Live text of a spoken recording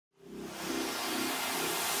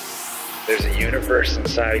There's a universe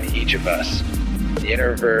inside each of us. The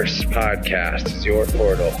InnerVerse podcast is your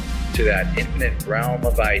portal to that infinite realm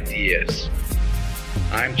of ideas.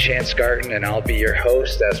 I'm Chance Garten, and I'll be your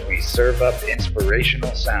host as we serve up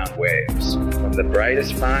inspirational sound waves from the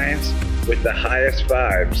brightest minds with the highest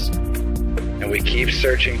vibes. And we keep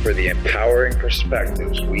searching for the empowering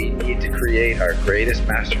perspectives we need to create our greatest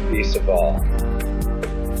masterpiece of all,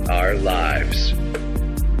 our lives.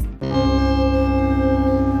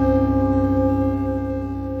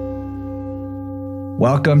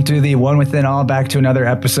 Welcome to the One Within All, back to another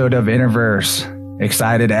episode of InnerVerse.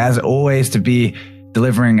 Excited as always to be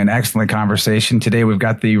delivering an excellent conversation. Today we've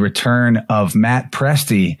got the return of Matt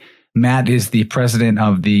Presti. Matt is the president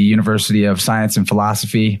of the University of Science and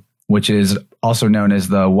Philosophy, which is also known as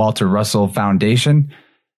the Walter Russell Foundation.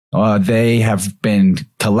 They have been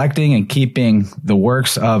collecting and keeping the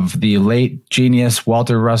works of the late genius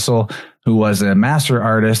Walter Russell, who was a master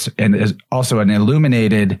artist and is also an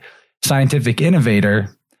illuminated scientific innovator.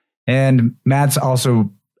 And Matt's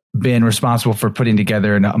also been responsible for putting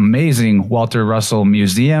together an amazing Walter Russell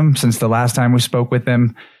museum since the last time we spoke with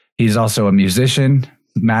him. He's also a musician.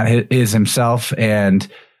 Matt is himself, and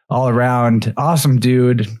all around awesome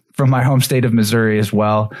dude from my home state of Missouri as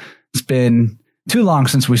well. It's been too long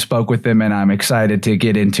since we spoke with him, and I'm excited to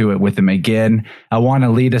get into it with him again. I want to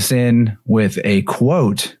lead us in with a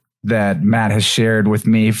quote that Matt has shared with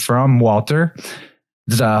me from Walter.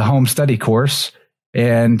 It's a home study course,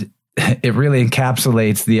 and it really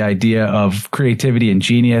encapsulates the idea of creativity and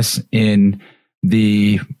genius in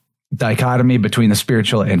the dichotomy between the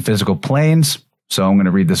spiritual and physical planes. So I'm going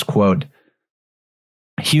to read this quote.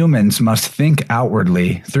 Humans must think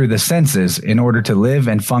outwardly through the senses in order to live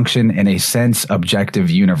and function in a sense-objective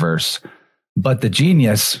universe. But the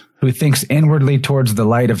genius who thinks inwardly towards the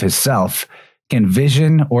light of his self can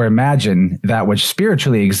vision or imagine that which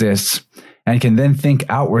spiritually exists, and can then think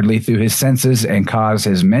outwardly through his senses and cause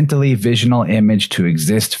his mentally visional image to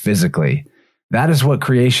exist physically. That is what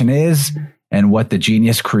creation is and what the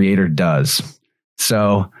genius creator does.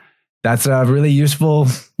 So that's a really useful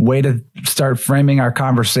way to start framing our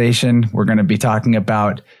conversation. We're going to be talking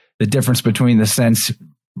about the difference between the sense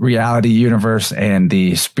reality universe and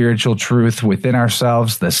the spiritual truth within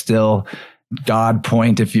ourselves, the still God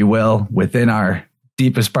point, if you will, within our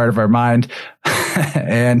deepest part of our mind.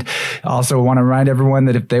 And also want to remind everyone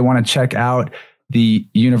that if they want to check out the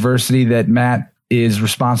university that Matt is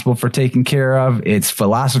responsible for taking care of, it's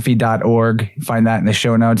philosophy.org. Find that in the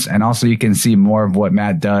show notes. And also you can see more of what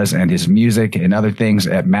Matt does and his music and other things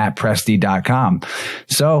at mattpresti.com.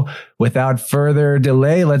 So without further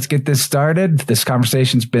delay, let's get this started. This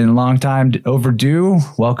conversation's been a long time overdue.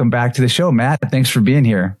 Welcome back to the show, Matt. Thanks for being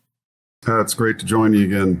here. It's great to join you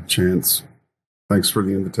again, Chance. Thanks for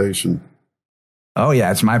the invitation. Oh,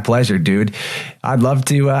 yeah, it's my pleasure, dude. I'd love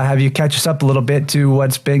to have you catch us up a little bit to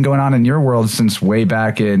what's been going on in your world since way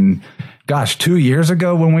back in, 2 years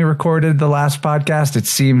ago when we recorded the last podcast. It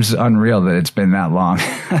seems unreal that it's been that long.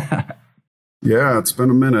 Yeah, it's been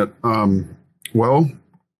a minute. Well,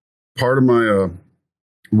 part of my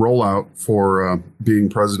rollout for being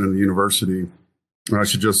president of the university, I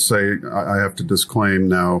should just say I have to disclaim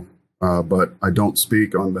now, but I don't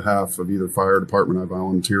speak on behalf of either fire department I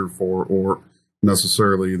volunteer for or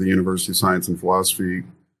necessarily the University of Science and Philosophy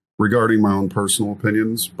regarding my own personal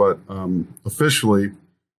opinions. But officially,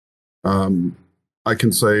 I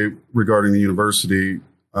can say regarding the university,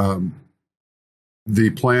 the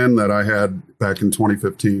plan that I had back in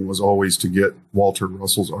 2015 was always to get Walter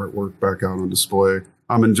Russell's artwork back out on display.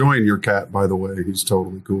 I'm enjoying your cat, by the way. He's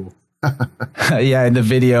totally cool. Yeah, in the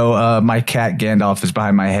video, my cat Gandalf is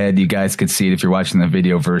behind my head. You guys could see it if you're watching the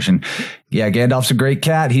video version. Yeah, Gandalf's a great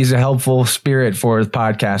cat. He's a helpful spirit for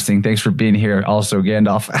podcasting. Thanks for being here also,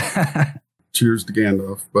 Gandalf. Cheers to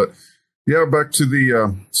Gandalf. But yeah, back to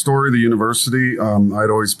the story of the university. I'd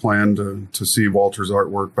always planned to see Walter's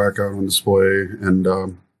artwork back out on display.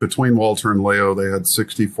 And between Walter and Lao, they had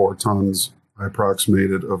 64 tons, I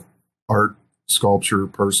approximated, of art, sculpture,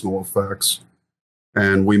 personal effects.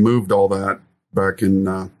 And we moved all that back in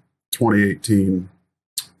 2018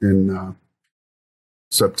 in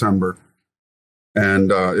September. And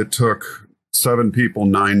it took 7 people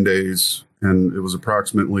 9 days, and it was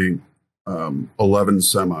approximately 11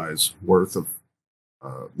 semis worth of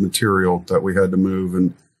material that we had to move.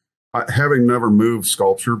 And having never moved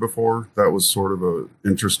sculpture before, that was sort of an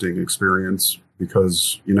interesting experience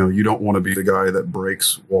because, you don't want to be the guy that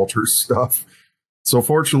breaks Walter's stuff. So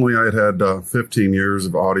fortunately, I had 15 years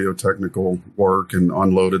of audio technical work and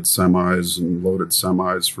unloaded semis and loaded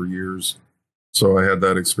semis for years. So I had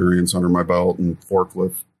that experience under my belt and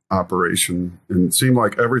forklift operation. And it seemed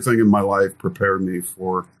like everything in my life prepared me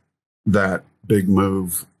for that big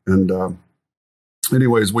move. And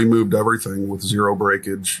anyways, we moved everything with zero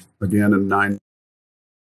breakage again in 9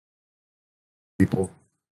 people.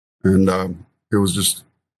 And it was just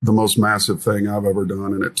the most massive thing I've ever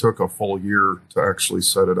done. And it took a full year to actually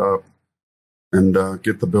set it up and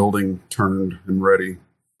get the building turned and ready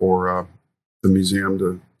for the museum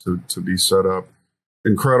to be set up.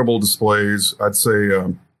 Incredible displays. I'd say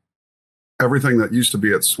everything that used to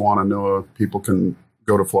be at Swannanoa, people can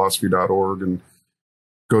go to philosophy.org and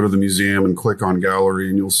go to the museum and click on gallery,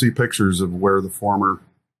 and you'll see pictures of where the former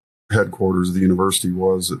headquarters of the university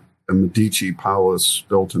was, at a Medici Palace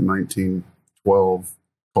built in 1912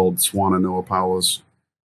 called Swannanoa Palace.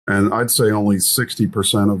 And I'd say only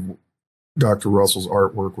 60% of Dr. Russell's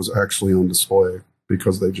artwork was actually on display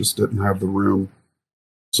because they just didn't have the room.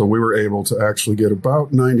 So we were able to actually get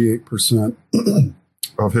about 98%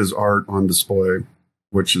 of his art on display,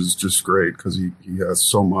 which is just great because he has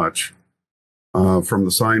so much. From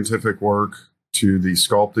the scientific work to the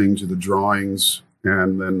sculpting to the drawings,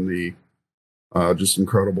 and then the just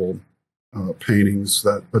incredible paintings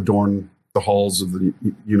that adorn the halls of the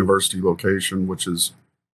university location, which is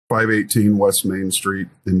 518 West Main Street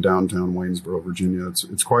in downtown Waynesboro, Virginia.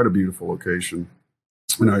 It's quite a beautiful location.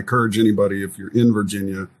 And I encourage anybody, if you're in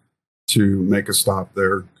Virginia, to make a stop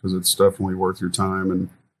there because it's definitely worth your time. And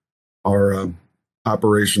our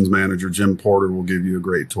operations manager, Jim Porter, will give you a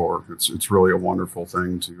great tour. It's really a wonderful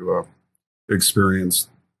thing to experience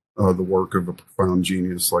the work of a profound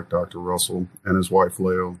genius like Dr. Russell and his wife,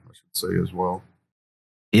 Leo, I should say as well.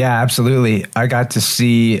 Yeah, absolutely. I got to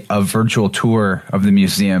see a virtual tour of the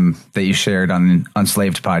museum that you shared on the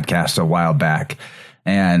Unslaved podcast a while back.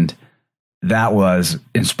 And that was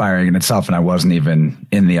inspiring in itself. And I wasn't even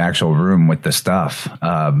in the actual room with the stuff.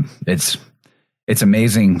 It's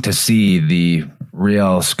amazing to see the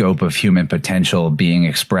real scope of human potential being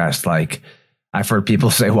expressed. Like, I've heard people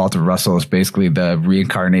say Walter Russell is basically the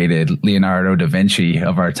reincarnated Leonardo da Vinci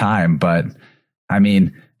of our time. But I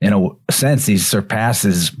mean, in a sense, he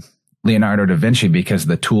surpasses Leonardo da Vinci because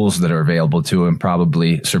the tools that are available to him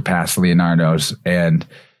probably surpass Leonardo's. And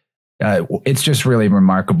it's just really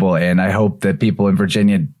remarkable. And I hope that people in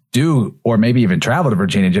Virginia do, or maybe even travel to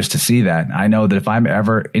Virginia just to see that. I know that if I'm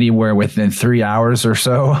ever anywhere within 3 hours or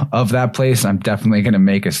so of that place, I'm definitely going to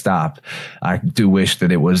make a stop. I do wish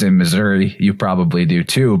that it was in Missouri. You probably do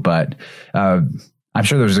too, but I'm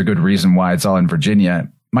sure there's a good reason why it's all in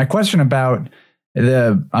Virginia. My question about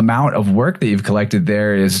the amount of work that you've collected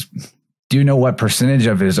there is, do you know what percentage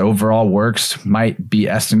of his overall works might be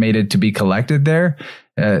estimated to be collected there?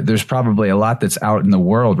 There's probably a lot that's out in the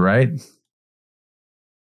world, right?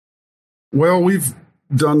 Well, we've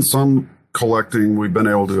done some collecting. We've been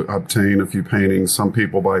able to obtain a few paintings. Some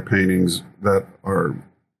people buy paintings that are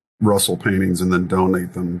Russell paintings and then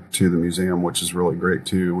donate them to the museum, which is really great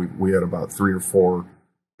too. We had about 3 or 4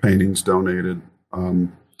 paintings donated.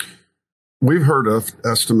 We've heard of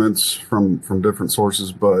estimates from different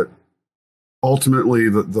sources, but ultimately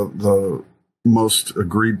the most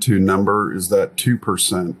agreed to number is that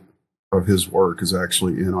 2% of his work is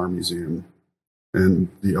actually in our museum, and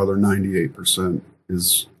the other 98%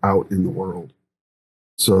 is out in the world.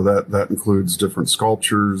 So that includes different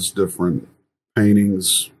sculptures, different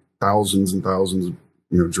paintings, thousands and thousands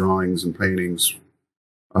of drawings and paintings.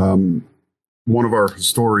 One of our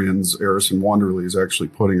historians, Arison Wonderly, is actually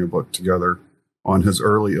putting a book together on his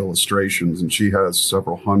early illustrations, and she has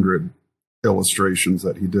several hundred illustrations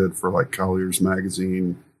that he did for like Collier's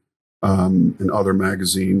Magazine and other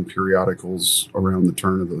magazine periodicals around the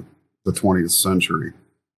turn of the 20th century.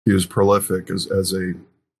 He was prolific as a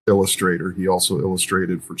illustrator. He also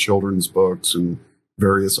illustrated for children's books and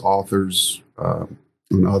various authors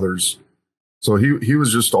and others. So he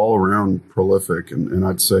was just all around prolific. And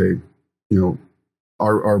I'd say,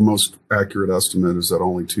 our most accurate estimate is that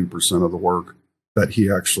only 2% of the work that he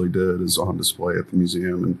actually did is on display at the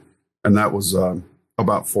museum. And that was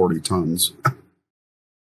about 40 tons.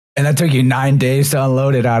 And that took you 9 days to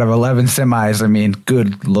unload it out of 11 semis. I mean,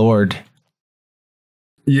 good Lord.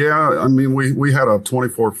 Yeah, I mean, we had a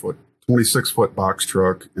 26-foot box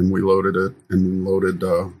truck, and we loaded it, and loaded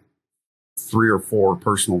 3 or 4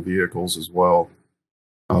 personal vehicles as well.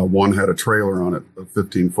 One had a trailer on it, a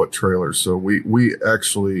 15-foot trailer. So we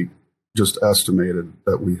actually just estimated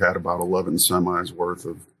that we had about 11 semis worth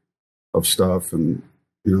of stuff. And,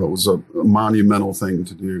 it was a monumental thing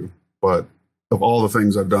to do. But of all the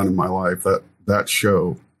things I've done in my life, that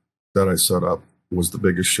show that I set up was the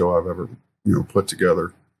biggest show I've ever, put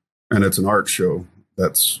together. And it's an art show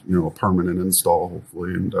that's, a permanent install,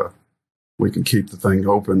 hopefully. And we can keep the thing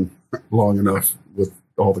open long enough with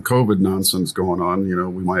all the COVID nonsense going on,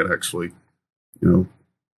 we might actually,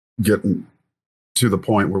 get to the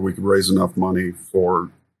point where we could raise enough money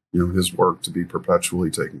for, his work to be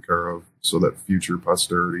perpetually taken care of so that future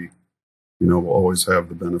posterity, will always have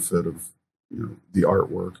the benefit of, the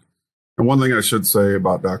artwork. And one thing I should say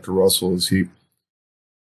about Dr. Russell is he,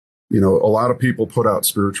 a lot of people put out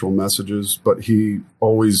spiritual messages, but he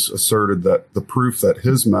always asserted that the proof that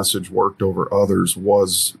his message worked over others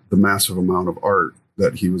was the massive amount of art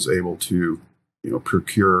that he was able to,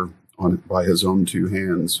 procure by his own two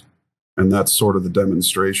hands. And that's sort of the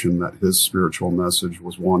demonstration that his spiritual message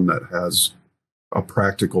was one that has a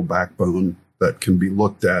practical backbone that can be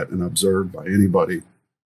looked at and observed by anybody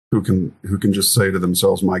who can just say to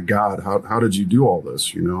themselves, my God, how did you do all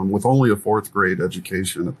this? And with only a fourth grade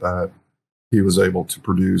education at that, he was able to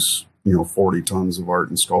produce, 40 tons of art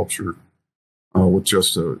and sculpture with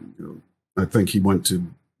just I think he went to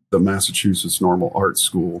the Massachusetts Normal Art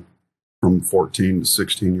School from 14 to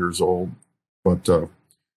 16 years old. But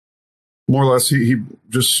more or less, he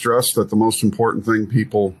just stressed that the most important thing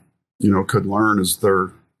people, could learn is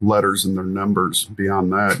their letters and their numbers.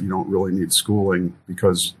 Beyond that, you don't really need schooling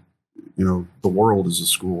because, the world is a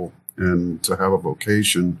school. And to have a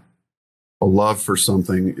vocation, a love for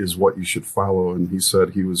something is what you should follow. And he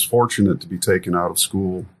said he was fortunate to be taken out of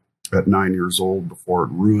school at 9 years old before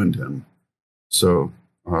it ruined him. So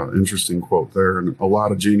interesting quote there. And a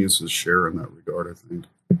lot of geniuses share in that regard, I think.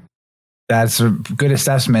 That's a good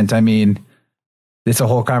assessment. I mean, it's a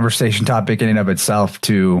whole conversation topic in and of itself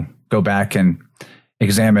to go back and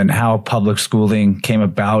examine how public schooling came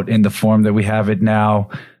about in the form that we have it now,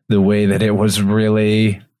 the way that it was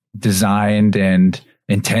really designed and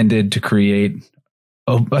intended to create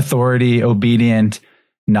authority, obedient,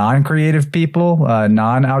 non-creative people,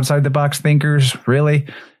 non-outside the box thinkers, really.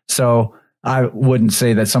 So I wouldn't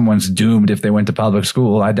say that someone's doomed if they went to public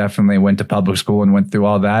school. I definitely went to public school and went through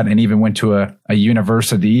all that, and even went to a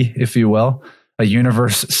university, if you will, a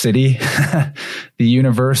universe city. The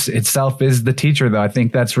universe itself is the teacher, though. I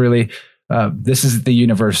think that's really, this is the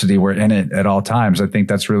university. We're in it at all times. I think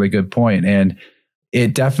that's a really good point. And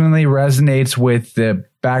it definitely resonates with the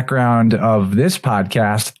background of this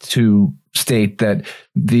podcast to state that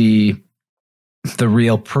the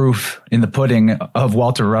real proof in the pudding of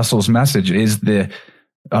Walter Russell's message is the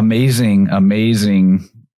amazing,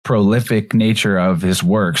 prolific nature of his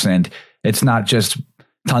works. And it's not just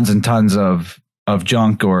tons and tons of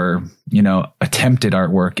junk or, attempted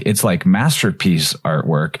artwork. It's like masterpiece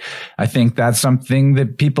artwork. I think that's something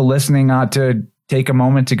that people listening ought to take a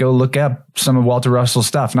moment to go look up some of Walter Russell's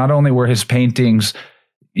stuff. Not only were his paintings,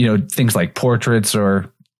 things like portraits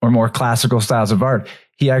or more classical styles of art,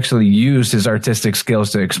 he actually used his artistic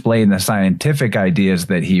skills to explain the scientific ideas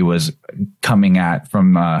that he was coming at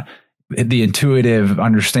from the intuitive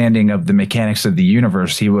understanding of the mechanics of the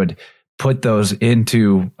universe. He would put those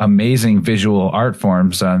into amazing visual art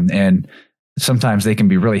forms, and sometimes they can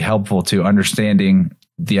be really helpful to understanding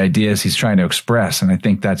the ideas he's trying to express. And I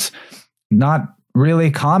think that's not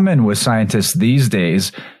really common with scientists these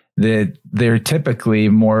days, that they're typically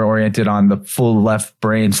more oriented on the full left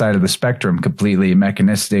brain side of the spectrum, completely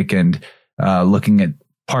mechanistic and looking at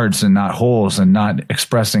parts and not wholes, and not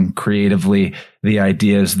expressing creatively the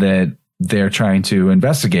ideas that they're trying to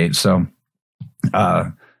investigate. So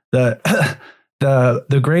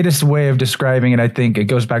the greatest way of describing it, I think it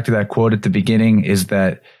goes back to that quote at the beginning, is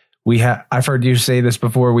that I've heard you say this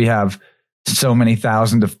before, we have so many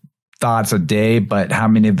thousands of thoughts a day, but how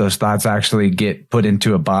many of those thoughts actually get put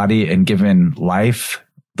into a body and given life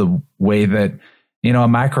the way that, in a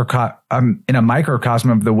microcosm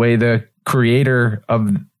of the way the creator of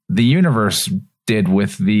the universe did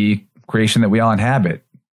with the creation that we all inhabit.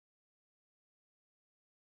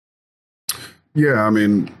 Yeah, I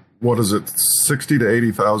mean, what is it? 60 to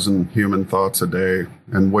 80,000 human thoughts a day.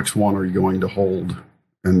 And which one are you going to hold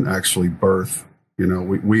and actually birth?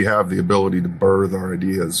 We have the ability to birth our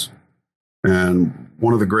ideas. And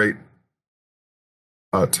one of the great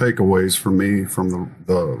takeaways for me from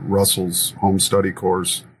the Russell's home study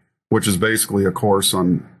course, which is basically a course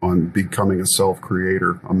on becoming a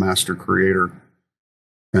self-creator, a master creator.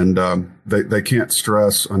 And they can't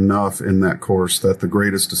stress enough in that course that the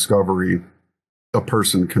greatest discovery a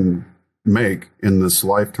person can make in this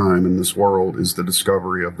lifetime, in this world, is the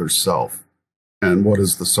discovery of their self. And what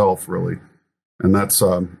is the self, really? And that's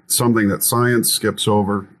something that science skips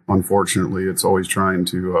over. Unfortunately, it's always trying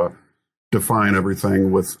to define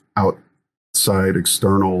everything with outside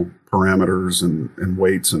external parameters and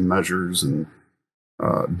weights and measures and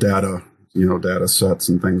data, data sets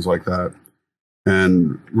and things like that.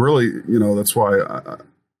 And really, that's why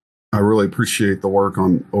I really appreciate the work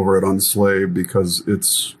over at Unslave, because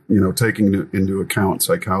it's, taking into account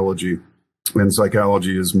psychology. And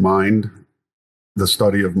psychology is mind, the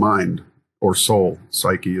study of mind, or soul.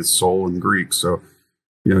 Psyche is soul in Greek. So,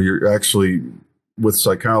 you're actually, with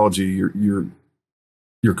psychology,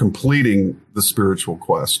 you're completing the spiritual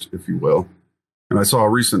quest, if you will. And I saw a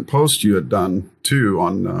recent post you had done too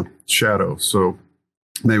on shadow. So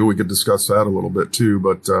maybe we could discuss that a little bit too.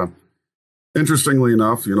 But interestingly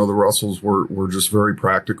enough, the Russells were just very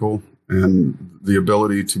practical, and the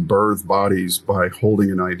ability to birth bodies by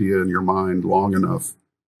holding an idea in your mind long enough.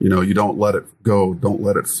 You don't let it go. Don't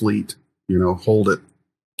let it fleet. Hold it,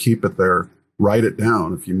 keep it there, write it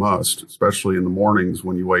down if you must, especially in the mornings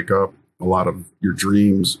when you wake up. A lot of your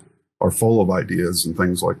dreams are full of ideas and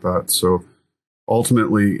things like that. So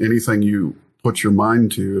ultimately, anything you put your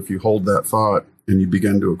mind to, if you hold that thought and you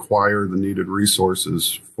begin to acquire the needed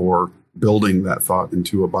resources for building that thought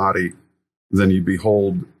into a body, then you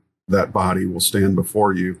behold that body will stand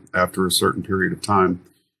before you after a certain period of time.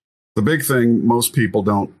 The big thing most people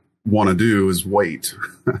don't want to do is wait,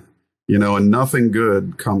 and nothing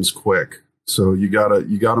good comes quick. So you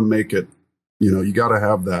gotta make it, you gotta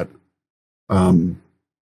have that,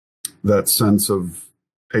 that sense of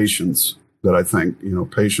patience that I think,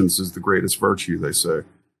 patience is the greatest virtue, they say.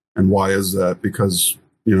 And why is that? Because,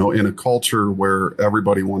 in a culture where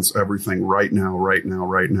everybody wants everything right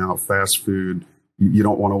now, fast food, you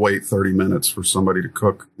don't want to wait 30 minutes for somebody to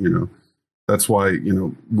cook, That's why,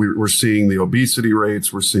 we're seeing the obesity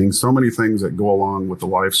rates. We're seeing so many things that go along with the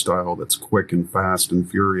lifestyle that's quick and fast and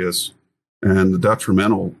furious. And the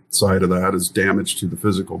detrimental side of that is damage to the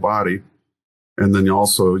physical body. And then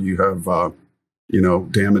also you have,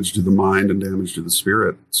 damage to the mind and damage to the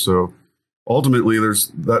spirit. So ultimately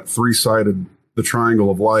there's that three-sided, the triangle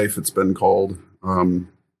of life, it's been called,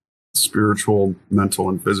 spiritual, mental,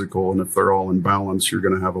 and physical. And if they're all in balance, you're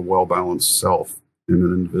going to have a well-balanced self in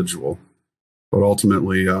an individual. But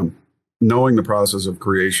ultimately, knowing the process of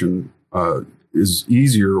creation is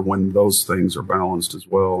easier when those things are balanced as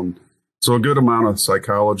well. And so a good amount of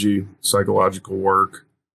psychological work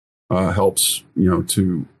helps,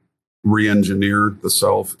 to re-engineer the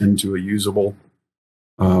self into a usable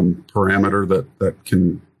parameter that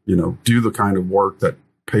can, do the kind of work that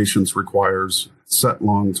patience requires, set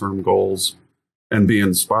long-term goals, and be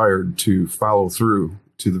inspired to follow through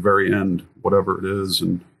to the very end, whatever it is.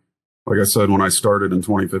 And like I said, when I started in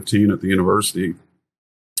 2015 at the university,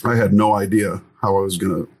 I had no idea how I was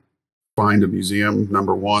going to find a museum,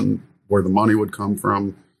 number one, where the money would come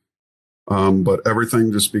from. But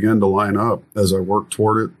everything just began to line up as I worked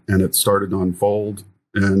toward it, and it started to unfold.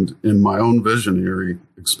 And in my own visionary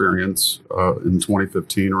experience in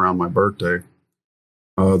 2015, around my birthday,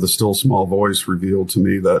 the still small voice revealed to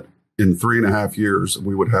me that in 3.5 years,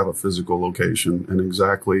 we would have a physical location, and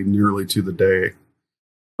exactly nearly to the day,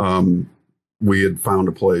 we had found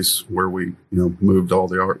a place where we, moved all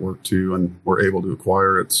the artwork to and were able to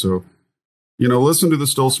acquire it. So, listen to the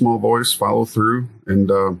still small voice, follow through,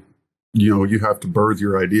 and, you have to birth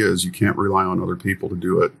your ideas. You can't rely on other people to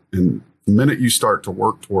do it. And the minute you start to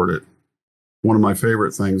work toward it, one of my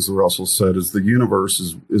favorite things that Russell said is the universe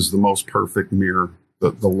is the most perfect mirror.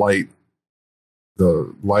 The light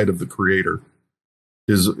of the creator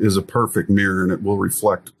is a perfect mirror, and it will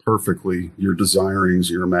reflect perfectly your desirings,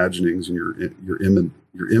 your imaginings, and your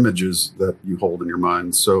images that you hold in your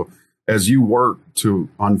mind. So as you work to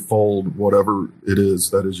unfold whatever it is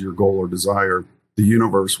that is your goal or desire, the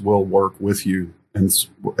universe will work with you. And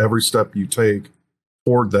every step you take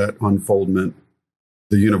toward that unfoldment,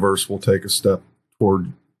 the universe will take a step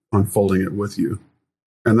toward unfolding it with you.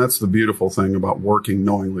 And that's the beautiful thing about working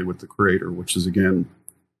knowingly with the creator, which is, again,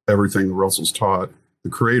 everything that Russell's taught. The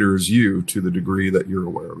creator is you to the degree that you're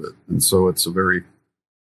aware of it. And so it's a very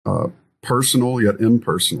personal yet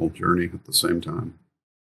impersonal journey at the same time.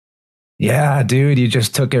 Yeah, dude, you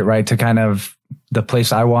just took it right to kind of the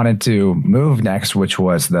place I wanted to move next, which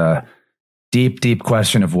was the deep, deep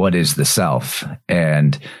question of what is the self?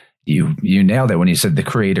 And you nailed it when you said the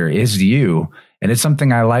creator is you. And it's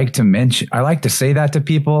something I like to mention. I like to say that to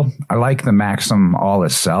people. I like the maxim, all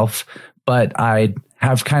is self, but I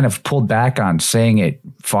have kind of pulled back on saying it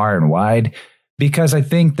far and wide, because I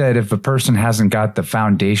think that if a person hasn't got the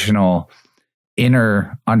foundational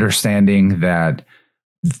inner understanding that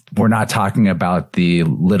we're not talking about the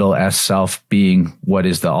little s self being what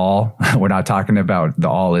is the all. We're not talking about the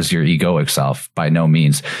all is your egoic self. By no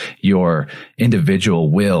means. Your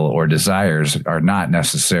individual will or desires are not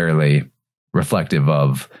necessarily reflective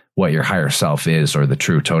of what your higher self is or the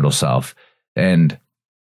true total self. And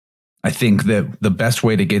I think that the best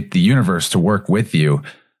way to get the universe to work with you,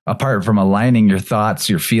 apart from aligning your thoughts,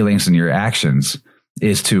 your feelings, and your actions,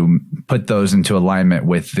 is to put those into alignment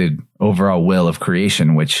with the overall will of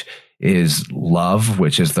creation, which is love,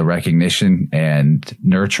 which is the recognition and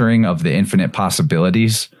nurturing of the infinite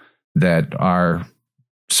possibilities that are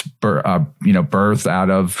birthed out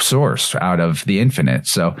of source, out of the infinite.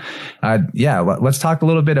 So, let's talk a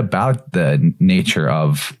little bit about the nature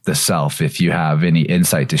of the self. If you have any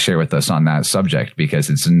insight to share with us on that subject, because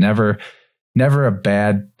it's never a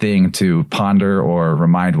bad thing to ponder or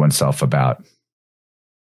remind oneself about.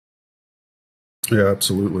 Yeah,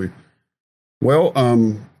 absolutely. Well,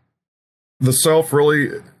 the self really,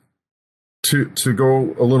 to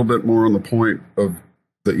go a little bit more on the point of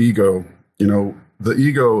the ego, the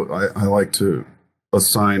ego, I like to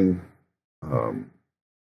assign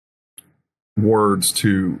words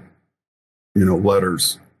to,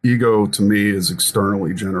 letters. Ego to me is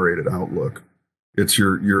externally generated outlook. It's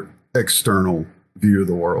your external view of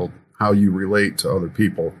the world, how you relate to other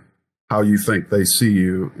people, how you think they see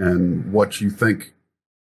you, and what you think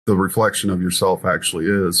the reflection of yourself actually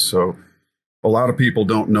is. So a lot of people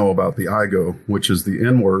don't know about the ego, which is the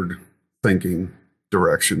inward thinking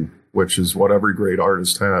direction, which is what every great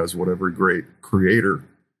artist has, what every great creator,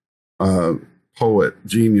 poet,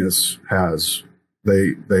 genius has.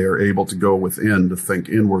 They are able to go within, to think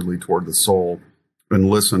inwardly toward the soul and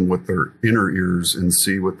listen with their inner ears and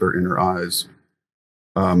see with their inner eyes.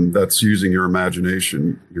 That's using your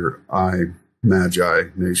imagination, your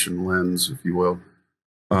imagination lens, if you will.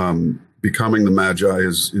 Becoming the magi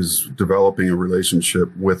is developing a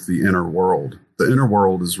relationship with the inner world. The inner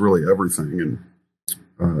world is really everything,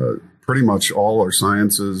 and pretty much all our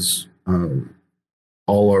sciences,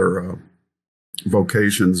 all our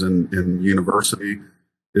vocations in university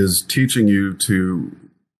is teaching you to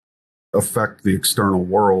affect the external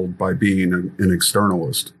world by being an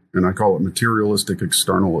externalist. And I call it materialistic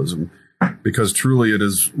externalism, because truly it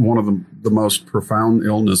is one of the most profound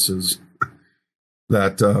illnesses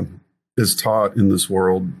that is taught in this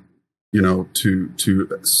world,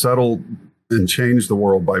 to settle and change the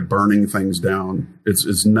world by burning things down.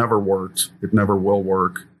 It's never worked. It never will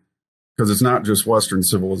work, because it's not just Western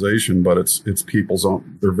civilization, but it's people's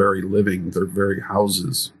own, their very living, their very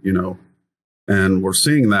houses, and we're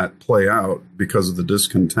seeing that play out because of the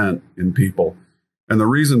discontent in people. And the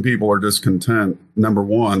reason people are discontent, number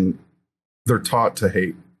one, they're taught to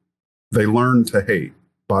hate. They learn to hate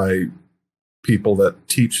by people that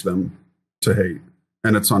teach them to hate.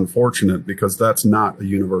 And it's unfortunate, because that's not a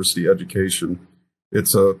university education.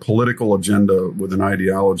 It's a political agenda with an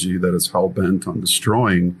ideology that is hell-bent on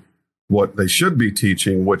destroying what they should be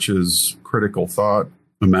teaching, which is critical thought,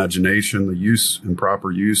 imagination, the use and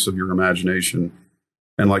proper use of your imagination.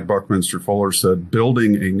 And like Buckminster Fuller said,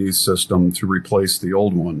 building a new system to replace the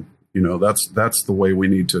old one. That's the way we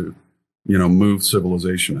need to, move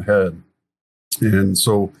civilization ahead. And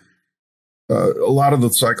so a lot of the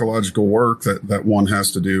psychological work that one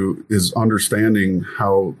has to do is understanding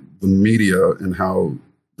how the media and how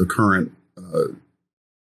the current,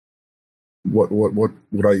 what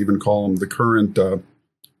would I even call them? The current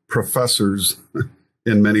professors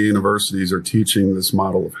in many universities are teaching this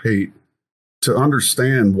model of hate, to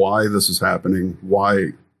understand why this is happening, why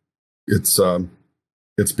it's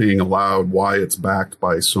being allowed, why it's backed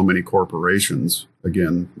by so many corporations.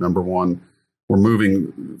 Again, number one, we're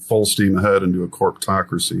moving full steam ahead into a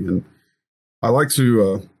corptocracy. And I like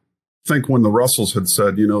to think when the Russells had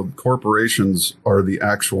said, corporations are the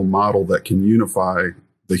actual model that can unify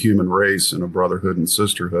the human race in a brotherhood and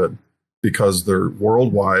sisterhood, because they're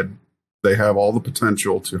worldwide. They have all the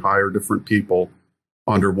potential to hire different people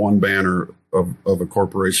under one banner of a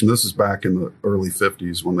corporation. This is back in the early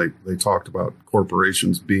 50s when they talked about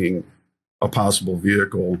corporations being a possible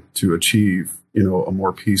vehicle to achieve, a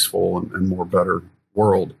more peaceful and more better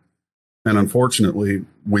world. And unfortunately,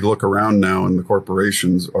 we look around now and the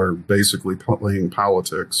corporations are basically playing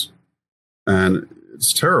politics. And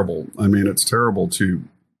it's terrible. I mean, it's terrible to,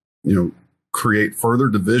 create further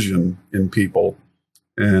division in people.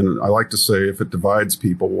 And I like to say, if it divides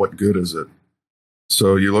people, what good is it?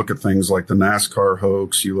 So you look at things like the NASCAR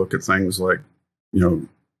hoax, you look at things like, the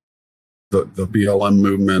BLM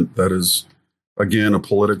movement that is, again, a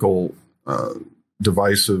political,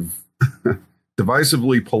 divisively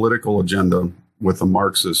political agenda with a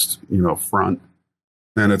Marxist, front.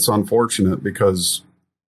 And it's unfortunate because,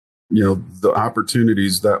 the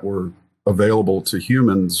opportunities that were available to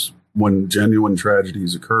humans when genuine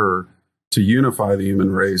tragedies occur to unify the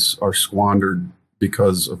human race are squandered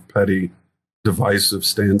because of petty, divisive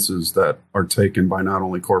stances that are taken by not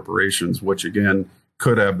only corporations, which again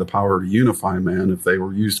could have the power to unify man if they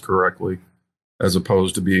were used correctly, as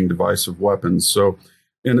opposed to being divisive weapons. So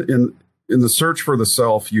in the search for the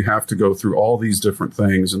self, you have to go through all these different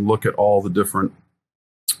things and look at all the different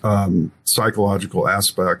psychological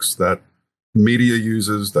aspects that media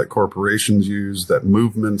uses, that corporations use, that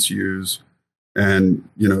movements use. And,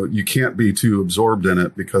 you can't be too absorbed in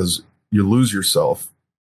it because you lose yourself.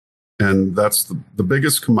 And that's the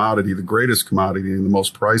biggest commodity, the greatest commodity, and the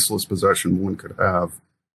most priceless possession one could have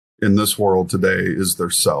in this world today is their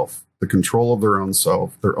self, the control of their own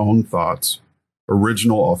self, their own thoughts,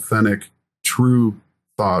 original, authentic, true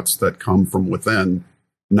thoughts that come from within,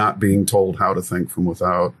 not being told how to think from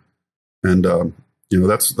without. And,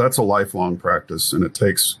 that's a lifelong practice, and it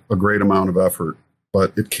takes a great amount of effort,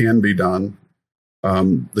 but it can be done.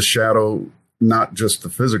 The shadow, not just the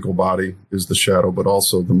physical body is the shadow, but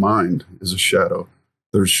also the mind is a shadow.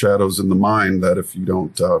 There's shadows in the mind that if you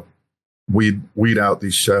don't weed out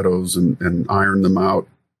these shadows and iron them out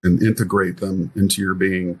and integrate them into your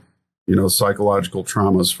being, psychological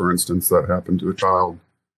traumas, for instance, that happen to a child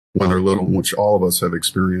when they're little, which all of us have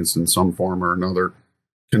experienced in some form or another,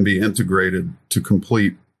 can be integrated to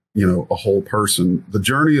complete, a whole person. The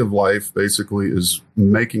journey of life basically is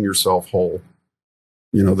making yourself whole.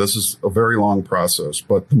 This is a very long process,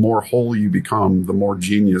 but the more whole you become, the more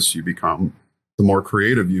genius you become, the more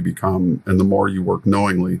creative you become, and the more you work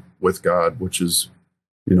knowingly with God, which is,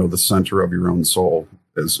 the center of your own soul.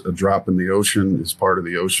 As a drop in the ocean is part of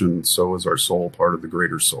the ocean, so is our soul part of the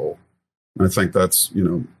greater soul. And I think that's,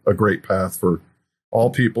 a great path for all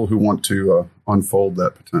people who want to unfold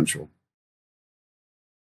that potential.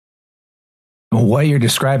 What you're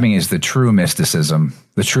describing is the true mysticism,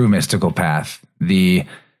 the true mystical path. The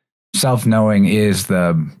self-knowing is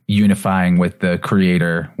the unifying with the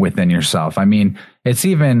creator within yourself. I mean, it's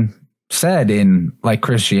even said in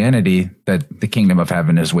Christianity that the kingdom of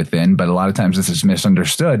heaven is within, but a lot of times this is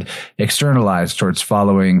misunderstood, externalized towards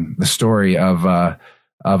following the story of a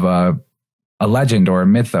legend or a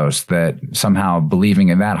mythos, that somehow believing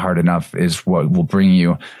in that hard enough is what will bring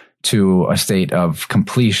you to a state of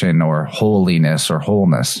completion or holiness or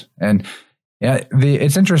wholeness. And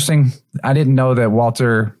it's interesting. I didn't know that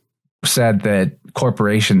Walter said that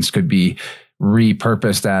corporations could be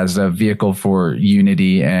repurposed as a vehicle for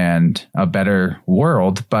unity and a better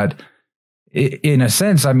world. But in a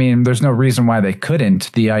sense, I mean, there's no reason why they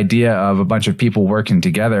couldn't. The idea of a bunch of people working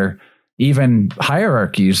together, even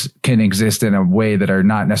hierarchies can exist in a way that are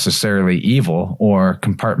not necessarily evil or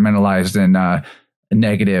compartmentalized in a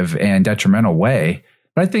negative and detrimental way.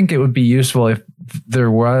 But I think it would be useful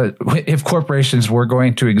if corporations were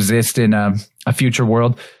going to exist in a future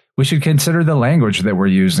world, we should consider the language that we're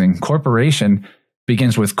using. Corporation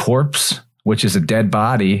begins with corpse, which is a dead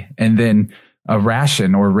body, and then a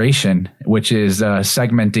ration, which is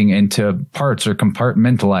segmenting into parts or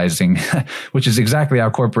compartmentalizing, which is exactly how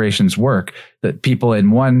corporations work. That people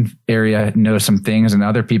in one area know some things and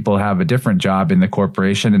other people have a different job in the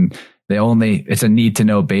corporation, and it's a need to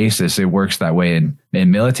know basis. It works that way in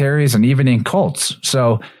militaries and even in cults.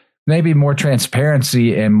 So maybe more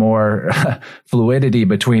transparency and more fluidity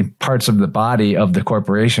between parts of the body of the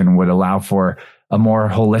corporation would allow for a more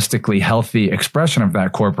holistically healthy expression of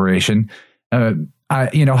that corporation.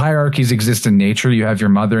 Hierarchies exist in nature. You have your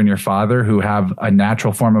mother and your father who have a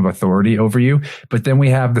natural form of authority over you. But then we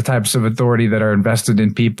have the types of authority that are invested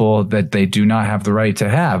in people that they do not have the right to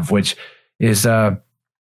have, which is a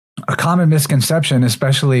common misconception,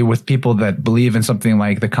 especially with people that believe in something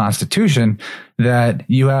like the Constitution, that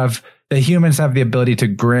humans have the ability to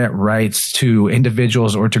grant rights to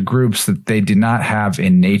individuals or to groups that they do not have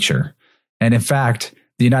in nature. And in fact,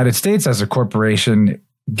 the United States as a corporation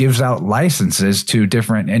gives out licenses to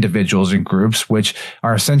different individuals and groups, which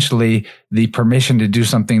are essentially the permission to do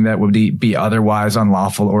something that would be otherwise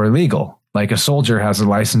unlawful or illegal. Like a soldier has a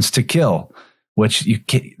license to kill, which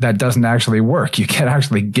that doesn't actually work. You can't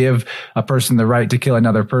actually give a person the right to kill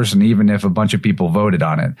another person, even if a bunch of people voted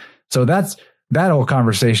on it. So that whole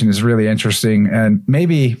conversation is really interesting. And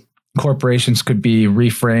maybe corporations could be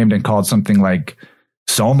reframed and called something like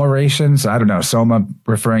soma-rations. I don't know, soma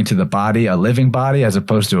referring to the body, a living body, as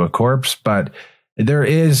opposed to a corpse. But there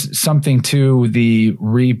is something to the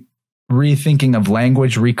rethinking of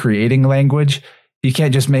language, recreating language. You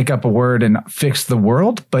can't just make up a word and fix the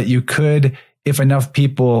world, but you could, if enough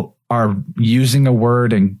people are using a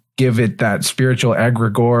word and give it that spiritual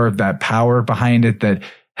egregore, that power behind it that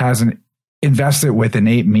has invest it with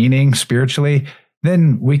innate meaning spiritually,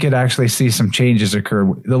 then we could actually see some changes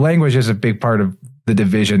occur. The language is a big part of the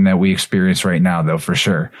division that we experience right now, though, for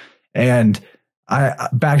sure. And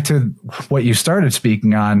back to what you started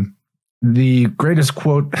speaking on, the greatest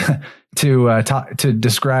quote to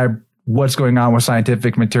describe what's going on with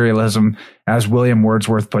scientific materialism, as William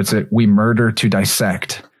Wordsworth puts it, we murder to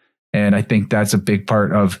dissect. And I think that's a big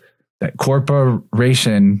part of that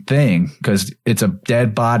corporation thing, because it's a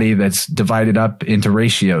dead body that's divided up into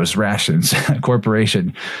rations,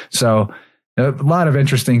 corporation. So a lot of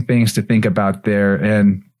interesting things to think about there.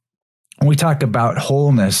 And when we talk about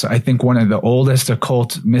wholeness, I think one of the oldest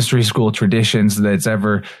occult mystery school traditions that's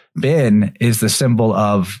ever been is the symbol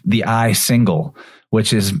of the I single,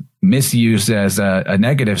 which is misused as a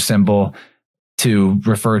negative symbol to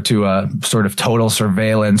refer to a sort of total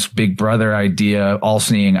surveillance, big brother idea,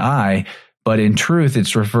 all-seeing eye. But in truth,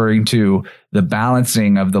 it's referring to the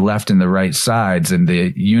balancing of the left and the right sides and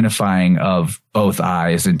the unifying of both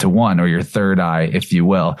eyes into one, or your third eye, if you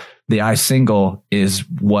will. The eye single is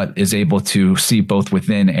what is able to see both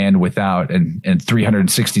within and without, and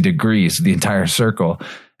 360 degrees, the entire circle.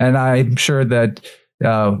 And I'm sure that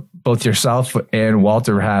both yourself and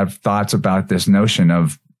Walter have thoughts about this notion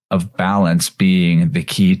of balance being the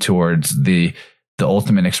key towards the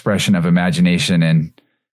ultimate expression of imagination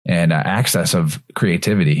and access of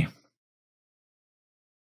creativity.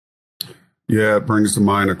 Yeah, it brings to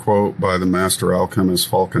mind a quote by the master alchemist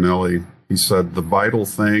Falconelli. He said, "The vital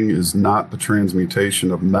thing is not the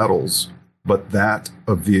transmutation of metals, but that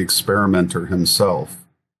of the experimenter himself.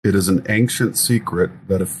 It is an ancient secret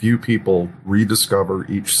that a few people rediscover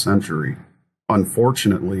each century.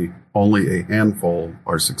 Unfortunately, only a handful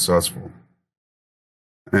are successful."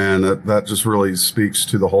 And that just really speaks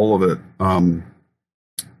to the whole of it.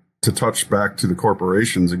 To touch back to the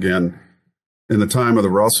corporations again, in the time of the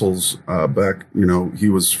Russells, he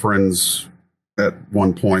was friends at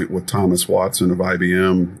one point with Thomas Watson of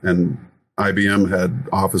IBM, and IBM had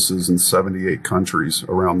offices in 78 countries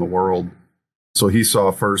around the world. So he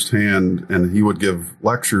saw firsthand, and he would give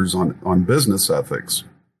lectures on business ethics.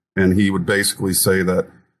 And he would basically say that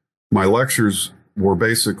my lectures were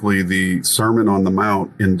basically the Sermon on the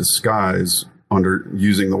Mount in disguise under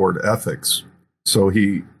using the word ethics. So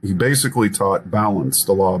he basically taught balance,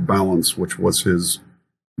 the law of balance, which was his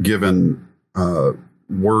given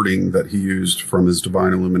wording that he used from his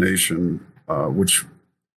divine illumination, which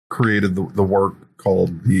created the work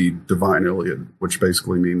called the Divine Iliad, which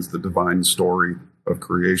basically means the divine story of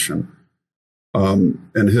creation. And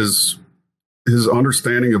his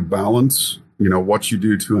understanding of balance, what you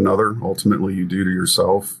do to another, ultimately you do to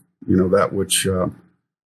yourself, that which,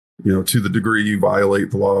 to the degree you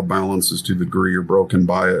violate the law of balance is to the degree you're broken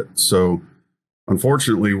by it. So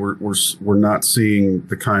unfortunately, we're not seeing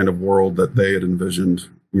the kind of world that they had envisioned.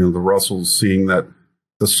 The Russells seeing that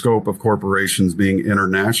the scope of corporations being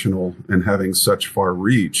international and having such far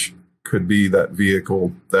reach could be that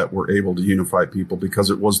vehicle that were able to unify people,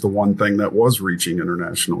 because it was the one thing that was reaching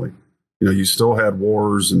internationally. You still had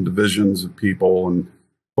wars and divisions of people,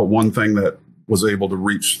 but one thing that was able to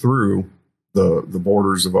reach through the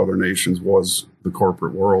borders of other nations was the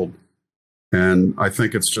corporate world. And I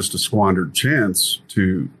think it's just a squandered chance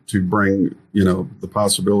to bring, the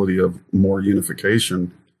possibility of more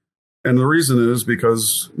unification. And the reason is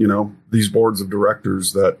because, these boards of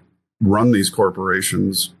directors that run these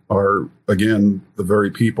corporations are, again, the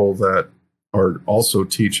very people that are also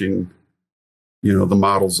teaching, the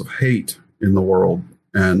models of hate in the world.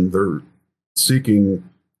 And they're seeking,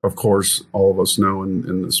 of course, all of us know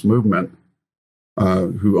in this movement,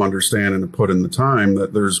 who understand and have put in the time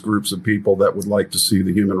that there's groups of people that would like to see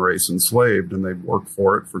the human race enslaved, and they've worked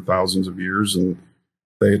for it for thousands of years, and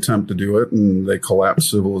they attempt to do it, and they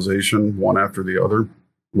collapse civilization one after the other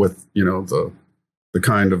with, the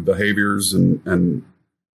kind of behaviors and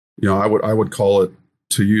I would call it,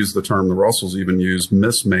 to use the term the Russells even use,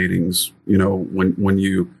 mismatings. When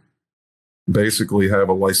you basically have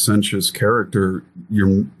a licentious character,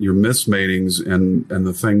 your mismatings and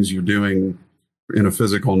the things you're doing in a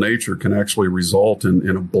physical nature can actually result in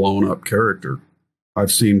a blown up character.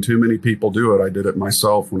 I've seen too many people do it. I did it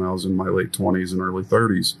myself when I was in my late 20s and early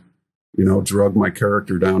 30s, drug my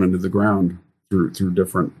character down into the ground through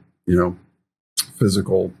different,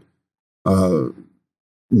 physical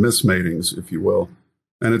mismatings, if you will.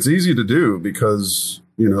 And it's easy to do because,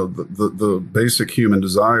 the basic human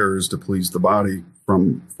desire is to please the body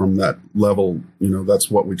from that level.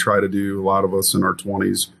 That's what we try to do, a lot of us in our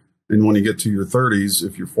 20s. And when you get to your 30s,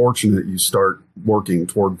 if you're fortunate, you start working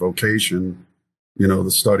toward vocation,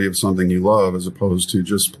 the study of something you love, as opposed to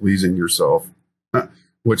just pleasing yourself,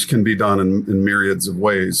 which can be done in myriads of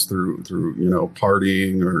ways through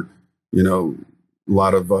partying or, a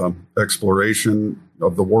lot of exploration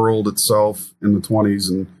of the world itself in the 20s.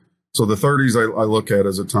 And So the 30s I look at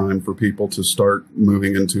as a time for people to start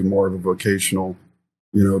moving into more of a vocational,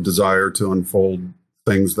 desire to unfold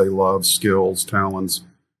things they love, skills, talents.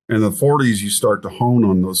 In the 40s, you start to hone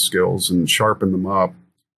on those skills and sharpen them up.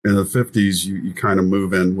 In the 50s, you kind of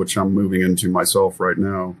move in, which I'm moving into myself right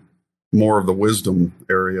now, more of the wisdom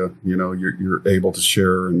area. You're able to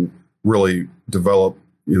share and really develop,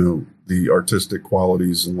 the artistic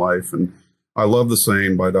qualities in life. And I love the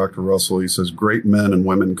saying by Dr. Russell. He says, great men and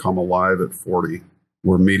women come alive at 40,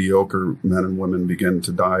 where mediocre men and women begin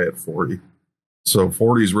to die at 40. So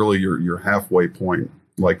 40 is really your halfway point,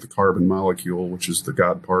 like the carbon molecule, which is the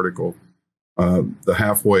God particle. The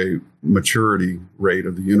halfway maturity rate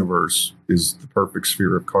of the universe is the perfect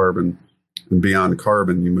sphere of carbon. And beyond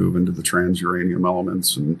carbon, you move into the transuranium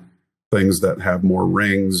elements and things that have more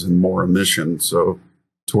rings and more emission. So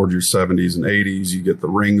toward your 70s and 80s, you get the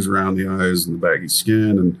rings around the eyes and the baggy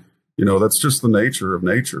skin. And, that's just the nature of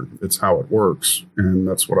nature. It's how it works. And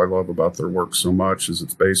that's what I love about their work so much, is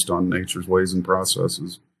it's based on nature's ways and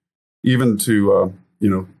processes. Even to,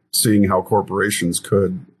 seeing how corporations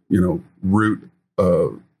could, root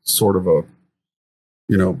sort of a,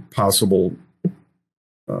 possible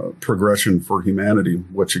progression for humanity,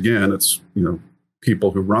 which again, it's,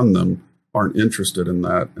 people who run them aren't interested in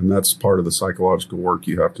that. And that's part of the psychological work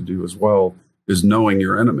you have to do as well, is knowing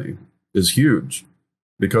your enemy is huge,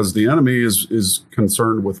 because the enemy is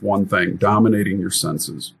concerned with one thing: dominating your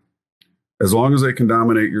senses. As long as they can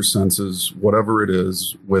dominate your senses, whatever it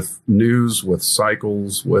is, with news, with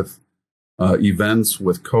cycles, with events,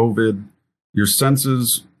 with COVID, your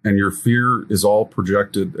senses and your fear is all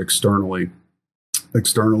projected externally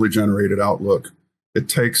generated outlook. It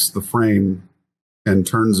takes the frame and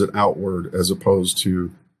turns it outward, as opposed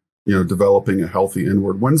to, developing a healthy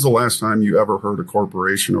inward. When's the last time you ever heard a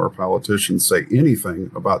corporation or a politician say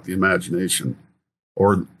anything about the imagination,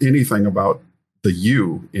 or anything about the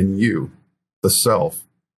you in you, the self?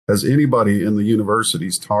 Has anybody in the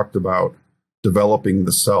universities talked about developing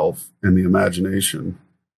the self and the imagination,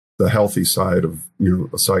 the healthy side of,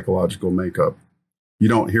 a psychological makeup? You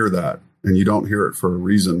don't hear that, and you don't hear it for a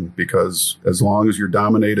reason, because as long as you're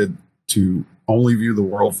dominated to only view the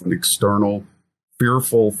world from an external,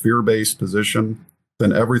 fearful, fear-based position,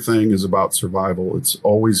 then everything is about survival. It's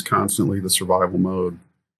always constantly the survival mode.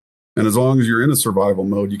 And as long as you're in a survival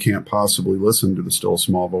mode, you can't possibly listen to the still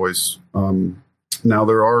small voice. Now,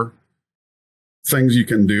 there are things you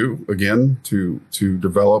can do, again, to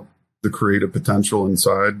develop the creative potential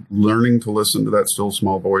inside. Learning to listen to that still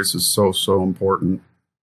small voice is so, so important.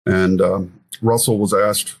 And Russell was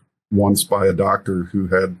asked once by a doctor who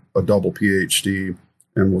had a double PhD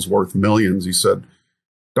and was worth millions. He said,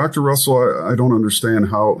 Dr. Russell, I don't understand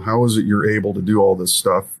how is it you're able to do all this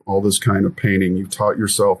stuff, all this kind of painting? You've taught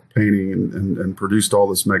yourself painting and produced all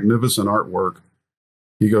this magnificent artwork.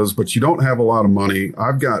 He goes, but you don't have a lot of money.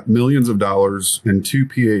 I've got millions of dollars and 2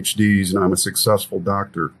 PhDs, and I'm a successful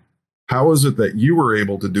doctor. How is it that you were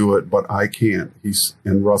able to do it, but I can't?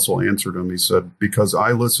 And Russell answered him. He said, because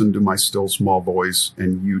I listen to my still small voice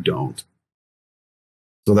and you don't.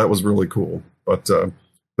 So that was really cool. But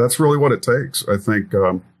that's really what it takes. I think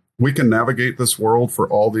we can navigate this world for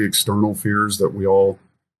all the external fears that we all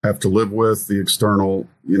have to live with, the external,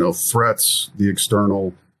 threats, the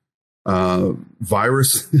external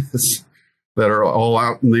viruses that are all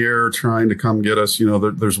out in the air trying to come get us.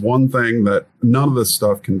 There's one thing that none of this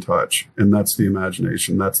stuff can touch, and that's the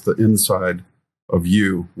imagination. That's the inside of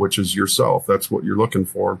you, which is yourself. That's what you're looking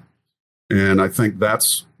for. And I think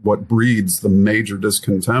that's what breeds the major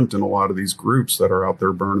discontent in a lot of these groups that are out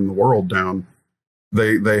there burning the world down.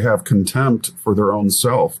 They have contempt for their own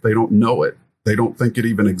self. They don't know it. They don't think it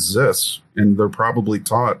even exists. And they're probably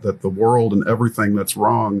taught that the world and everything that's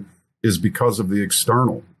wrong is because of the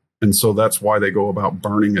external. And so that's why they go about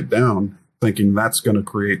burning it down, thinking that's going to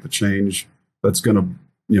create the change that's going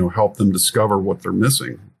to, help them discover what they're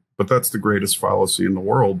missing. But that's the greatest fallacy in the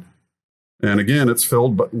world. And again, it's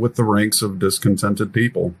filled with the ranks of discontented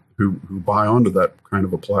people who buy onto that kind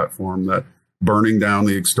of a platform, that burning down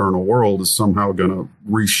the external world is somehow going to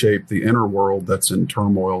reshape the inner world that's in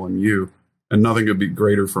turmoil in you. And nothing could be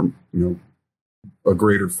greater from, a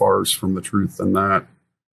greater farce from the truth than that.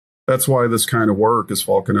 That's why this kind of work, as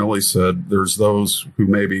Falconelli said, there's those who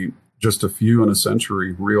maybe just a few in a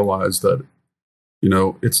century realize that,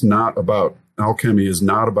 it's not about, alchemy is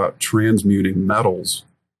not about transmuting metals.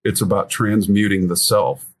 It's about transmuting the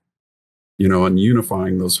self, and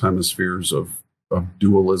unifying those hemispheres of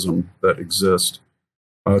dualism that exist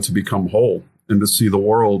to become whole and to see the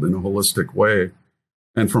world in a holistic way.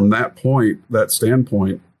 And from that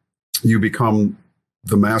standpoint, you become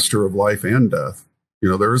the master of life and death.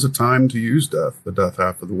 There is a time to use death. The death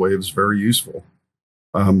half of the wave is very useful.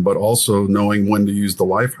 But also knowing when to use the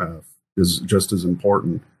life half is just as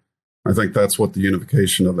important. I think that's what the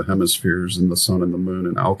unification of the hemispheres and the sun and the moon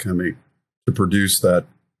and alchemy to produce that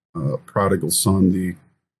prodigal son,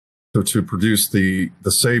 to produce the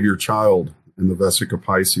savior child in the Vesica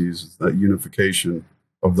Pisces, that unification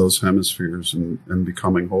of those hemispheres and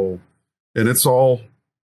becoming whole. And it's all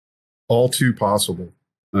too possible.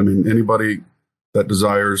 I mean, anybody that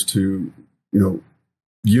desires to,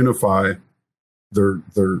 unify their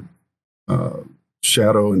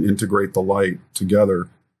shadow and integrate the light together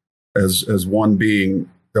as one being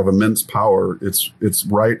of immense power, it's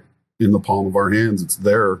right in the palm of our hands. It's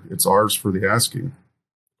there. It's ours for the asking.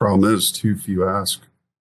 Problem is, too few ask.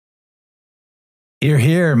 Hear,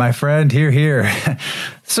 hear, my friend. Hear, hear.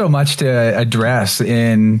 So much to address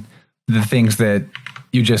in the things that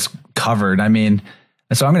you just covered. I mean,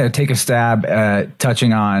 so I'm going to take a stab at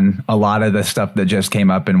touching on a lot of the stuff that just came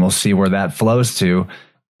up, and we'll see where that flows to.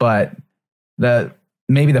 But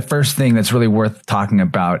maybe the first thing that's really worth talking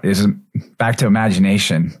about is back to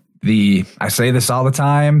imagination. I say this all the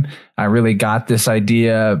time. I really got this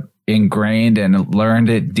idea ingrained and learned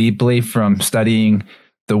it deeply from studying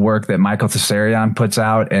the work that Michael Tsarion puts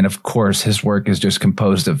out. And of course, his work is just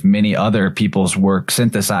composed of many other people's work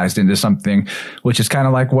synthesized into something, which is kind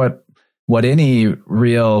of like what any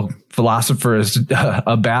real philosopher is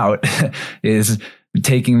about, is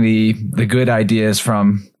taking the good ideas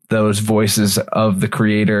from those voices of the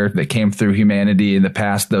creator that came through humanity in the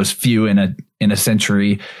past, those few in a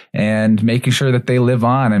century, and making sure that they live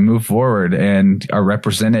on and move forward and are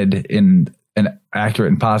represented in an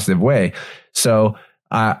accurate and positive way. So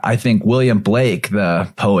I think William Blake,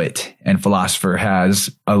 the poet and philosopher, has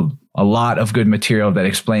a lot of good material that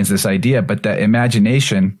explains this idea, but that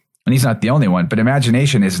imagination, and he's not the only one, but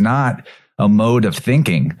imagination is not a mode of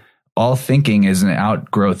thinking. All thinking is an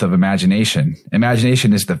outgrowth of imagination.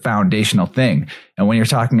 Imagination is the foundational thing. And when you're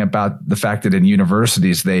talking about the fact that in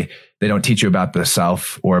universities, they don't teach you about the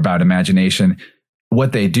self or about imagination,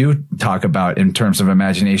 what they do talk about in terms of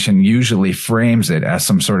imagination usually frames it as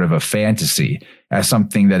some sort of a fantasy, as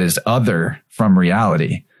something that is other from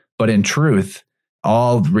reality. But in truth,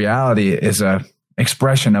 all reality is a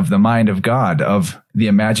expression of the mind of God, of the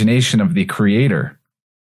imagination of the creator.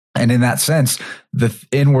 And in that sense, the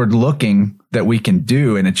inward looking that we can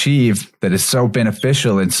do and achieve that is so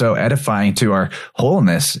beneficial and so edifying to our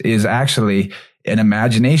wholeness is actually an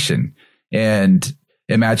imagination. And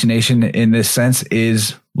imagination in this sense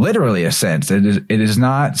is literally a sense. It is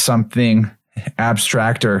not something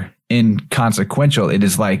abstract or inconsequential. It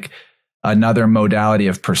is like another modality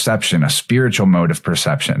of perception, a spiritual mode of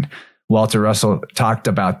perception. Walter Russell talked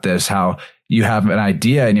about this, how you have an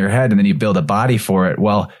idea in your head and then you build a body for it.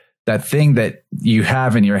 Well, that thing that you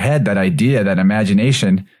have in your head, that idea, that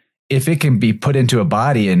imagination, if it can be put into a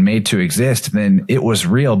body and made to exist, then it was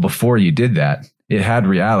real before you did that. It had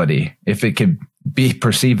reality. If it could be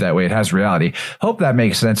perceived that way, it has reality. Hope that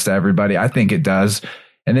makes sense to everybody. I think it does.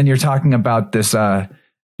 And then you're talking about this,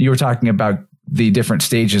 you were talking about the different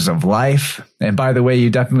stages of life. And by the way, you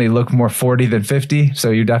definitely look more 40 than 50.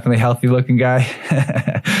 So you're definitely a healthy looking guy,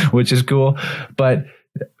 which is cool. But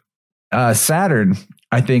Saturn,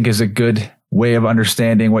 I think, is a good way of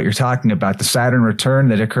understanding what you're talking about. The Saturn return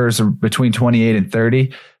that occurs between 28 and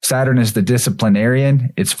 30. Saturn is the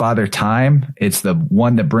disciplinarian. It's Father Time. It's the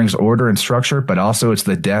one that brings order and structure, but also it's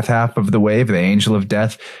the death half of the wave, the angel of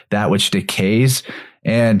death, that which decays.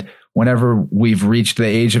 And whenever we've reached the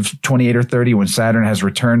age of 28 or 30, when Saturn has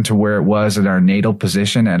returned to where it was in our natal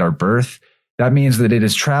position at our birth, that means that it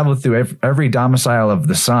has traveled through every domicile of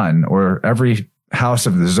the sun or every house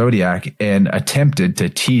of the zodiac and attempted to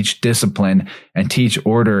teach discipline and teach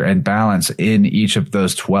order and balance in each of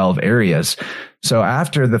those 12 areas. So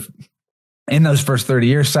in those first 30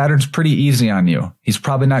 years, Saturn's pretty easy on you. It's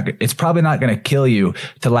probably not going to kill you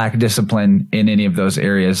to lack discipline in any of those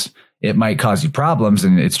areas. It might cause you problems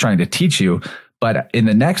and it's trying to teach you. But in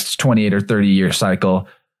the next 28 or 30 year cycle,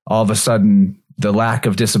 all of a sudden, the lack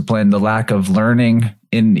of discipline, the lack of learning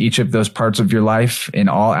in each of those parts of your life, in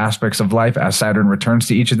all aspects of life, as Saturn returns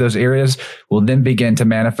to each of those areas, will then begin to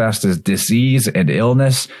manifest as disease and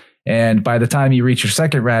illness. And by the time you reach your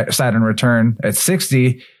second Saturn return at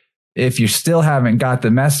 60, if you still haven't got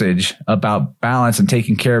the message about balance and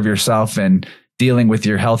taking care of yourself and dealing with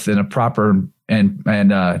your health in a proper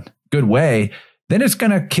and good way, then it's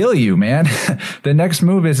going to kill you, man. The next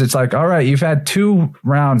move is it's like, all right, you've had 2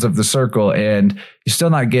 rounds of the circle and you're still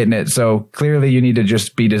not getting it. So clearly you need to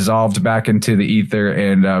just be dissolved back into the ether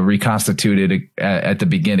and reconstituted at the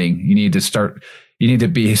beginning. You need to start, you need to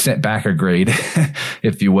be sent back a grade,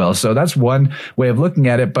 if you will. So that's one way of looking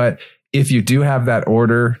at it. But if you do have that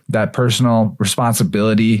order, that personal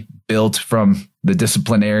responsibility built from the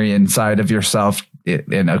disciplinarian side of yourself,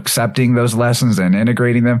 and accepting those lessons and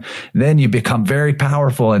integrating them, then you become very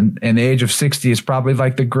powerful. And the age of 60 is probably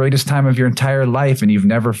like the greatest time of your entire life. And you've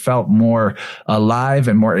never felt more alive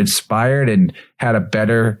and more inspired and had a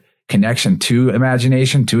better connection to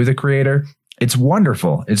imagination, to the creator. It's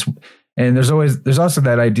wonderful. And there's also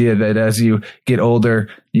that idea that as you get older,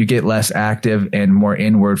 you get less active and more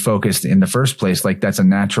inward focused in the first place. Like that's a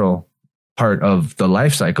natural part of the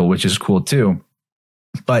life cycle, which is cool too.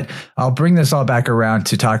 But I'll bring this all back around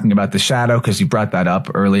to talking about the shadow, because you brought that up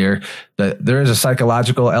earlier. There is a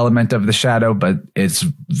psychological element of the shadow, but it's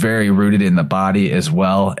very rooted in the body as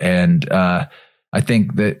well. And I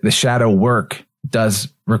think that the shadow work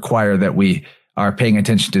does require that we are paying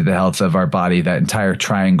attention to the health of our body, that entire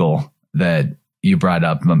triangle that you brought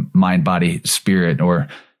up, mind, body, spirit, or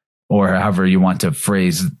however you want to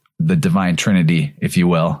phrase the divine trinity, if you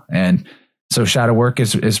will. And so shadow work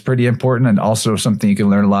is pretty important, and also something you can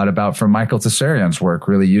learn a lot about from Michael Tsarion's work.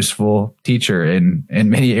 Really useful teacher in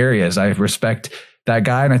many areas. I respect that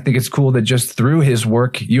guy, and I think it's cool that just through his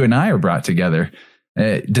work, you and I are brought together.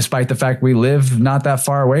 Despite the fact we live not that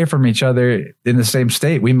far away from each other in the same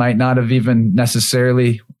state, we might not have even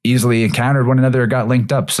necessarily easily encountered one another or got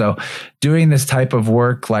linked up. So doing this type of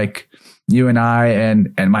work like you and I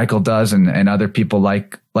and Michael does and other people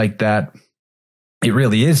like that, it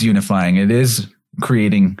really is unifying. It is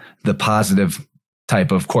creating the positive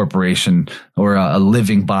type of corporation or a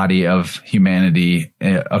living body of humanity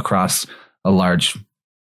across a large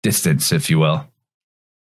distance, if you will.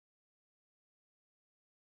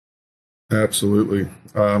 Absolutely.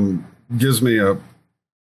 Gives me a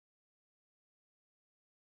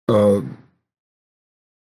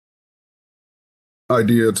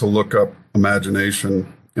idea to look up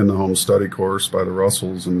imagination in the home study course by the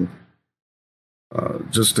Russells. And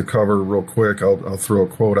just to cover real quick, I'll throw a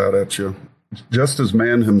quote out at you. Just as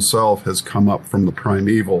man himself has come up from the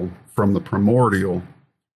primeval, from the primordial,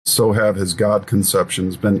 so have his God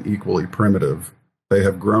conceptions been equally primitive. They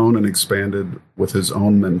have grown and expanded with his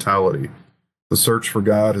own mentality. The search for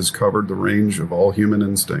God has covered the range of all human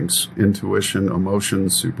instincts, intuition, emotion,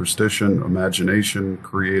 superstition, imagination,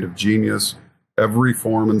 creative genius, every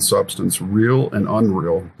form and substance, real and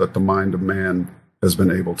unreal, that the mind of man has been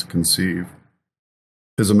able to conceive.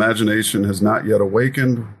 His imagination has not yet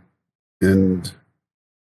awakened, and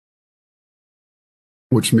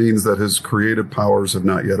which means that his creative powers have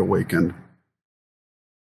not yet awakened.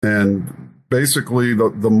 And basically,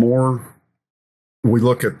 the more we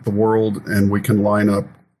look at the world and we can line up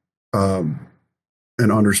an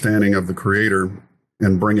understanding of the creator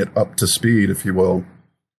and bring it up to speed, if you will,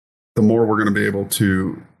 the more we're going to be able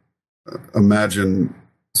to imagine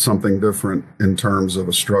something different in terms of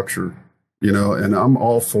a structure, and I'm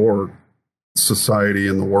all for society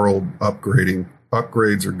and the world upgrading.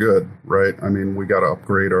 Upgrades are good, right? I mean, we got to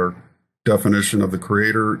upgrade our definition of the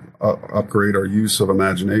creator, upgrade our use of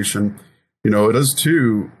imagination. It is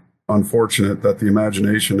too unfortunate that the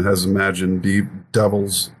imagination has imagined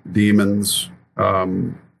devils, demons.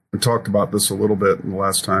 We talked about this a little bit in the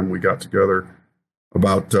last time we got together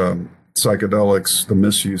about psychedelics, the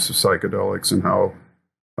misuse of psychedelics, and how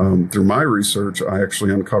through my research, I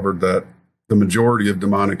actually uncovered that the majority of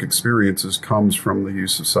demonic experiences comes from the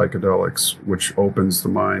use of psychedelics, which opens the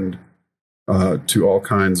mind to all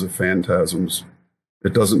kinds of phantasms.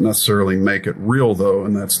 It doesn't necessarily make it real, though,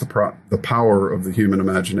 and that's the power of the human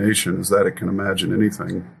imagination, is that it can imagine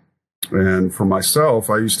anything. And for myself,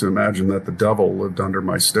 I used to imagine that the devil lived under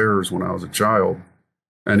my stairs when I was a child,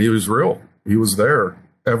 and he was real. He was there.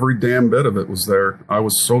 Every damn bit of it was there. I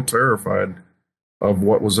was so terrified of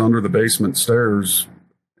what was under the basement stairs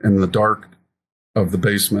in the dark of the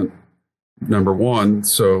basement, number one.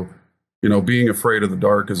 So, being afraid of the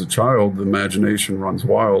dark as a child, the imagination runs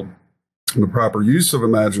wild. The proper use of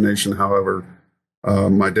imagination, however,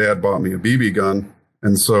 my dad bought me a BB gun,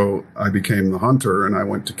 and so I became the hunter, and I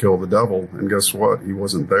went to kill the devil. And guess what? He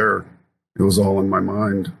wasn't there. It was all in my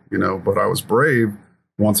mind, but I was brave.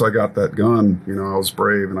 Once I got that gun, I was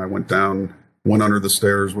brave, and I went under the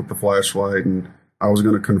stairs with the flashlight, and I was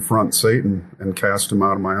going to confront Satan and cast him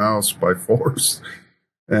out of my house by force.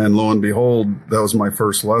 And lo and behold, that was my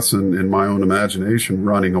first lesson in my own imagination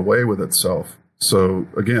running away with itself. So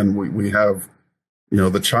again, we have,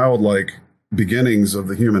 the childlike beginnings of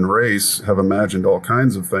the human race have imagined all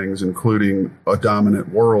kinds of things, including a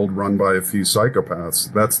dominant world run by a few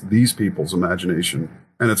psychopaths. That's these people's imagination,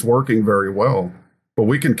 and it's working very well. But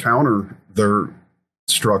we can counter their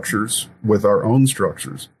structures with our own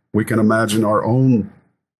structures. We can imagine our own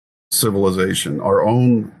civilization, our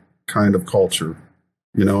own kind of culture,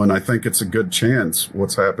 and I think it's a good chance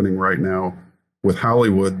what's happening right now with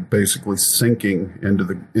Hollywood basically sinking into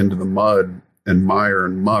the mud and mire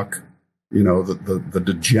and muck, the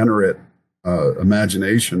degenerate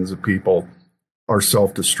imaginations of people are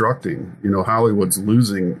self-destructing. Hollywood's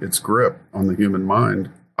losing its grip on the human mind.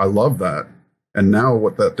 I love that. And now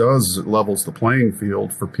what that does is it levels the playing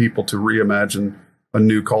field for people to reimagine a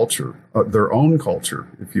new culture, their own culture,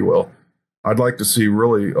 if you will. I'd like to see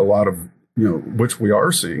really a lot of, which we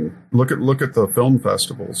are seeing. Look at the film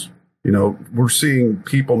festivals. We're seeing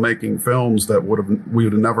people making films that we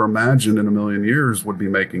would have never imagined in a million years would be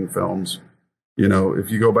making films. If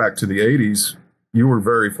you go back to the 80s, you were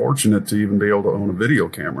very fortunate to even be able to own a video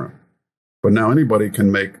camera. But now anybody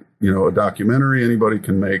can make, a documentary, anybody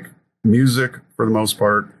can make music for the most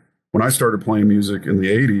part. When I started playing music in the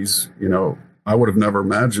 80s, I would have never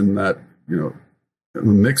imagined that, the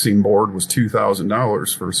mixing board was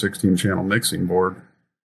 $2,000 for a 16-channel mixing board.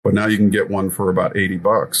 But now you can get one for about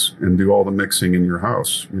 $80 and do all the mixing in your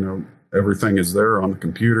house. Everything is there on the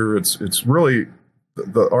computer. It's really,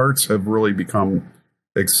 the arts have really become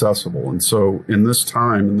accessible. And so in this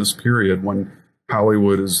time, in this period when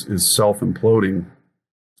Hollywood is self-imploding,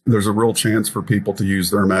 there's a real chance for people to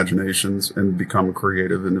use their imaginations and become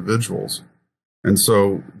creative individuals. And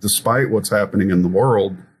so despite what's happening in the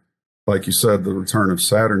world, like you said, the return of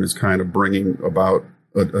Saturn is kind of bringing about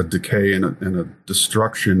a decay and a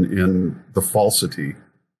destruction in the falsity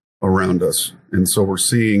around us. And so we're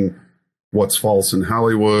seeing what's false in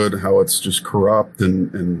Hollywood, how it's just corrupt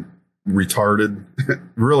and retarded.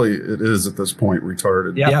 Really, it is at this point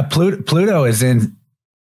retarded. Yeah, Pluto's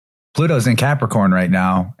in Capricorn right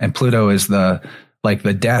now, and Pluto is the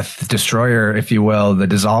death destroyer, if you will, the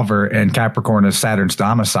dissolver, and Capricorn is Saturn's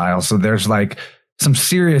domicile. So there's some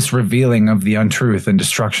serious revealing of the untruth and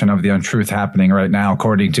destruction of the untruth happening right now,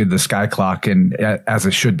 according to the sky clock, and as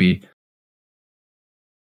it should be.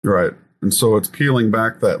 Right. And so it's peeling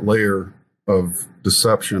back that layer of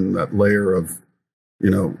deception, that layer of,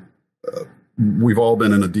 we've all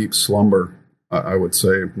been in a deep slumber, I would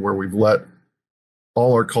say, where we've let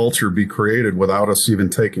all our culture be created without us even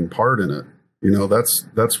taking part in it.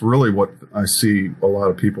 That's really what I see a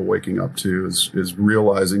lot of people waking up to is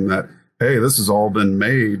realizing that, hey, this has all been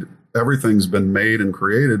made. Everything's been made and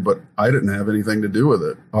created, but I didn't have anything to do with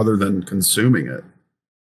it other than consuming it.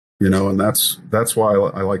 And that's why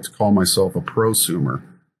I like to call myself a prosumer.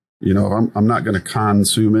 I'm not going to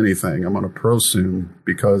consume anything. I'm going to prosume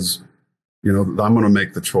because, I'm going to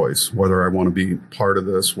make the choice whether I want to be part of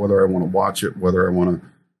this, whether I want to watch it, whether I want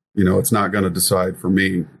to, it's not going to decide for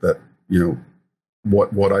me that,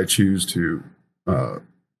 what I choose to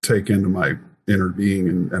take into my inner being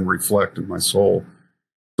and reflect in my soul.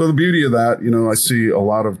 So the beauty of that, I see a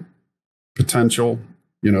lot of potential,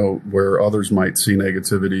 where others might see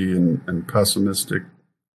negativity and pessimistic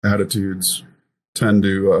attitudes tend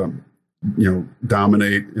to,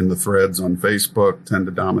 dominate in the threads on Facebook, tend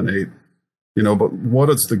to dominate, but what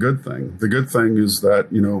is the good thing? The good thing is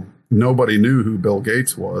that, nobody knew who Bill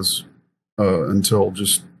Gates was until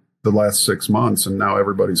just the last 6 months. And now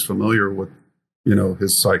everybody's familiar with,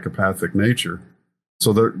 his psychopathic nature.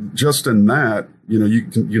 So just in that, you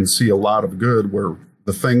can see a lot of good where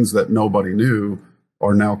the things that nobody knew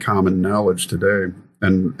are now common knowledge today.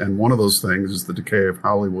 And one of those things is the decay of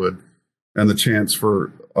Hollywood and the chance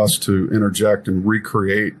for us to interject and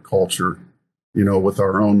recreate culture, with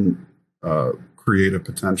our own creative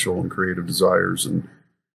potential and creative desires. And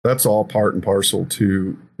that's all part and parcel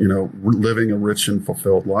to, living a rich and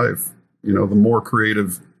fulfilled life. The more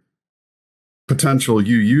creative potential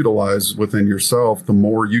you utilize within yourself, the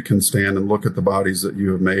more you can stand and look at the bodies that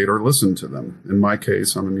you have made or listen to them. In my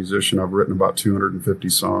case, I'm a musician. I've written about 250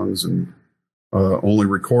 songs and only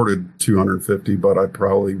recorded 250, but I've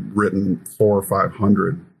probably written 400 or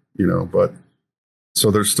 500, but so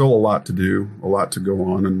there's still a lot to do, a lot to go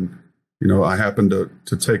on. And, I happen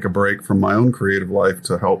to take a break from my own creative life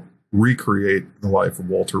to help recreate the life of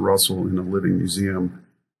Walter Russell in a living museum.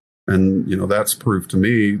 And, that's proof to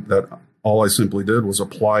me that all I simply did was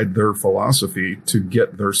applied their philosophy to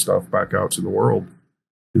get their stuff back out to the world.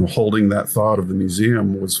 Holding that thought of the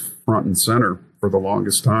museum was front and center for the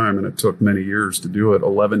longest time, and it took many years to do it,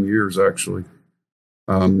 11 years actually.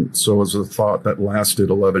 So it was a thought that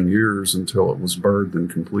lasted 11 years until it was birthed and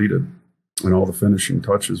completed, and all the finishing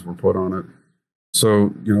touches were put on it.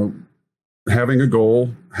 So, having a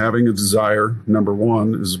goal, having a desire, number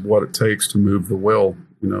one, is what it takes to move the will,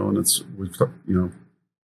 and we've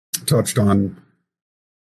touched on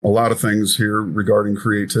a lot of things here regarding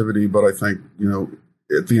creativity, but I think,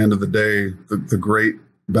 at the end of the day, the great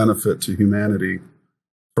benefit to humanity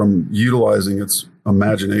from utilizing its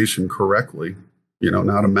imagination correctly,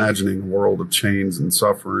 not imagining a world of chains and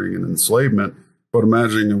suffering and enslavement, but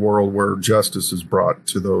imagining a world where justice is brought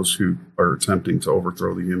to those who are attempting to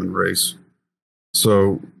overthrow the human race.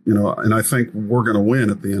 So, and I think we're going to win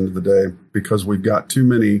at the end of the day because we've got too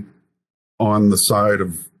many on the side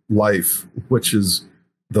of life, which is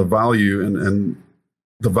the value and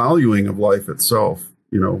the valuing of life itself,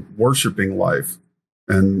 worshiping life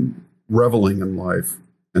and reveling in life.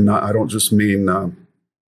 And I don't just mean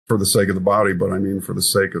for the sake of the body, but I mean for the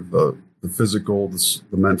sake of the physical,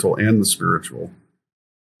 the mental, and the spiritual.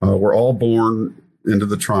 We're all born into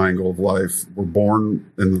the triangle of life. We're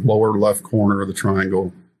born in the lower left corner of the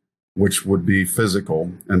triangle, which would be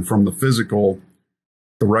physical. And from the physical,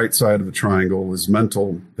 the right side of the triangle is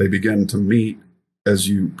mental. They begin to meet as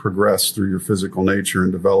you progress through your physical nature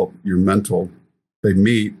and develop your mental. They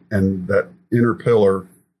meet, and that inner pillar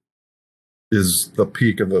is the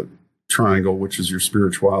peak of the triangle, which is your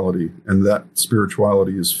spirituality. And that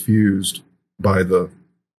spirituality is fused by the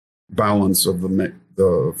balance of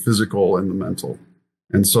the physical and the mental.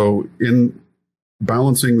 And so in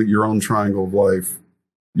balancing your own triangle of life,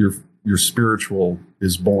 your spiritual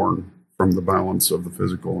is born from the balance of the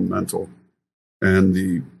physical and mental and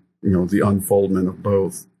the unfoldment of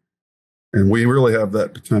both. And we really have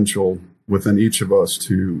that potential within each of us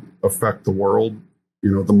to affect the world.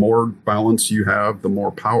 The more balance you have, the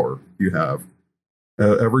more power you have.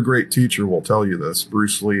 Every great teacher will tell you this.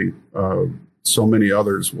 Bruce Lee, so many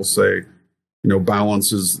others will say,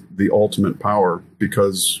 balance is the ultimate power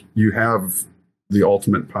because you have the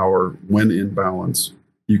ultimate power when in balance.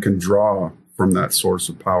 You can draw from that source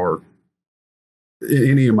of power.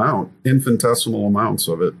 Any amount, infinitesimal amounts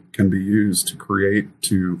of it can be used to create,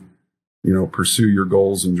 to, pursue your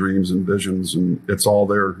goals and dreams and visions. And it's all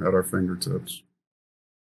there at our fingertips.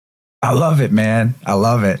 I love it, man. I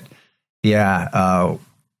love it. Yeah. A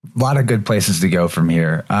lot of good places to go from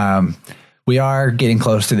here. We are getting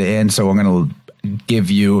close to the end, so we're going to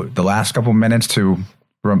give you the last couple minutes to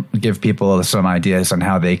give people some ideas on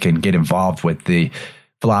how they can get involved with the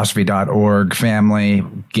philosophy.org family,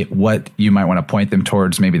 get what you might want to point them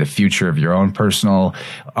towards, maybe the future of your own personal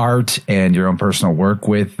art and your own personal work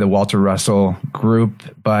with the Walter Russell group.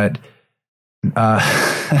 But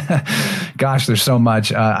gosh, there's so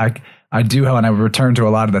much. I do want to return to a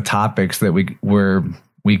lot of the topics that we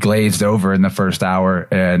glazed over in the first hour.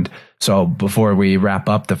 And so before we wrap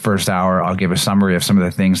up the first hour, I'll give a summary of some of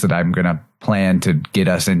the things that I'm going to plan to get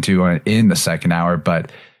us into in the second hour.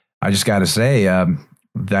 But I just got to say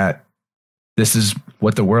that this is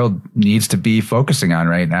what the world needs to be focusing on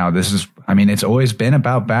right now. It's always been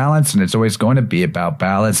about balance, and it's always going to be about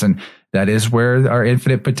balance. And that is where our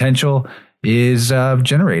infinite potential is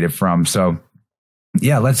generated from. So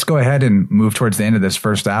yeah, let's go ahead and move towards the end of this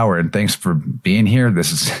first hour. And thanks for being here.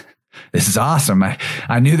 This is awesome.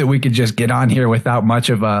 I knew that we could just get on here without much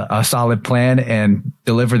of a solid plan and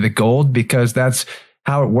deliver the gold, because that's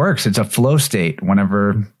how it works. It's a flow state.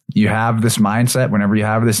 Whenever you have this mindset, whenever you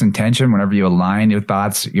have this intention, whenever you align your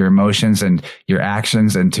thoughts, your emotions, and your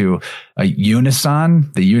actions into a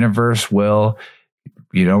unison, the universe will,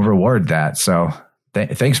 reward that. So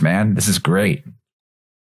thanks, man. This is great.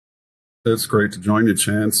 It's great to join you,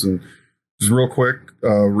 Chance. And just real quick,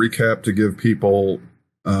 recap to give people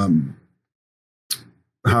how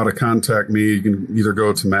to contact me. You can either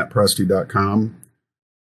go to mattpresti.com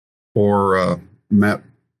or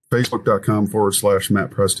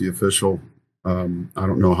Facebook.com/Matt Presti official. I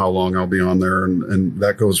don't know how long I'll be on there, and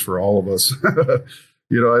that goes for all of us.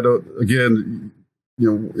 It's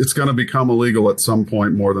going to become illegal at some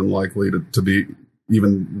point, more than likely to be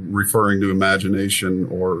even referring to imagination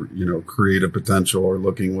or, creative potential or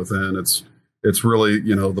looking within. It's really,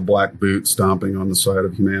 the black boot stomping on the side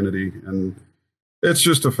of humanity. And it's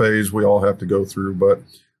just a phase we all have to go through. But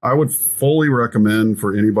I would fully recommend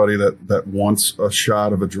for anybody that wants a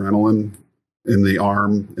shot of adrenaline in the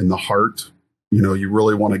arm, in the heart, you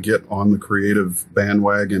really want to get on the creative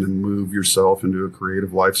bandwagon and move yourself into a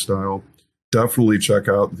creative lifestyle. Definitely check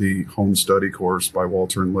out the home study course by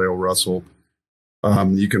Walter and Lao Russell.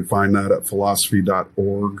 You can find that at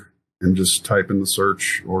philosophy.org and just type in the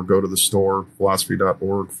search, or go to the store,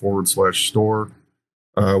 philosophy.org/store.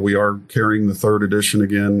 We are carrying the 3rd edition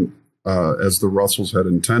again, as the Russells had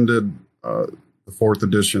intended. The 4th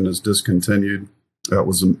edition is discontinued. That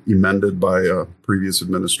was amended by a previous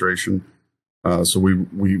administration. So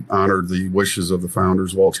we honored the wishes of the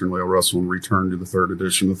founders, Walter and Lao Russell, and returned to the 3rd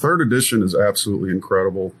edition. The 3rd edition is absolutely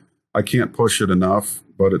incredible. I can't push it enough,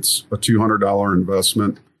 but it's a $200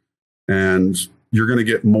 investment, and you're going to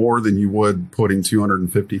get more than you would putting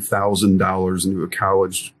 $250,000 into a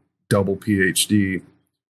college double PhD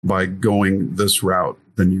by going this route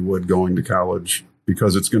than you would going to college,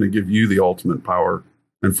 because it's going to give you the ultimate power.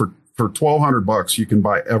 And for $1,200, you can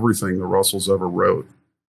buy everything the Russells ever wrote,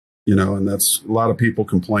 and that's, a lot of people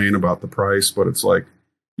complain about the price, but it's like,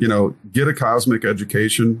 get a cosmic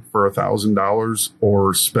education for $1,000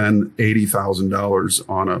 or spend $80,000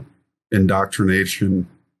 on a indoctrination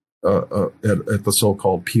at the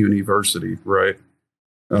so-called Puniversity, right?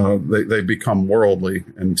 They become worldly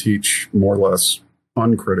and teach more or less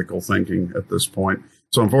uncritical thinking at this point.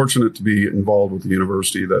 So I'm fortunate to be involved with the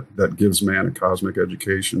university that gives man a cosmic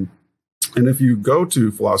education. And if you go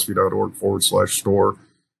to philosophy.org/store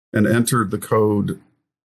and enter the code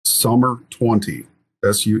SUMMER20,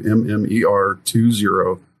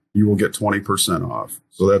 SUMMER20, you will get 20% off.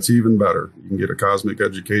 So that's even better. You can get a cosmic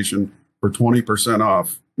education for 20%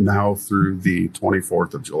 off now through the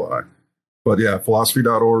 24th of July. But yeah,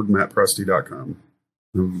 philosophy.org, mattpresti.com.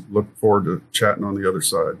 Look forward to chatting on the other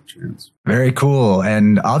side, Chance. Very cool.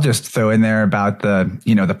 And I'll just throw in there about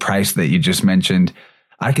the price that you just mentioned.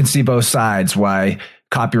 I can see both sides why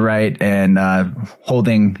copyright and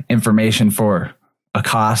holding information for a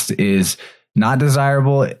cost is not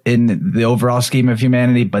desirable in the overall scheme of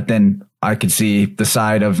humanity. But then I could see the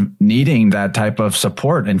side of needing that type of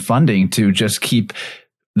support and funding to just keep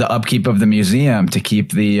the upkeep of the museum, to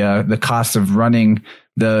keep the cost of running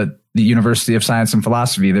the University of Science and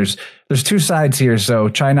Philosophy. There's two sides here, so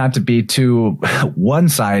try not to be too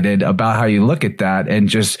one-sided about how you look at that, and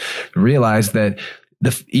just realize that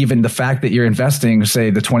even the fact that you're investing, say,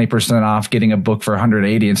 the 20% off getting a book for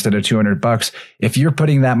 $180 instead of $200, if you're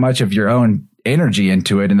putting that much of your own energy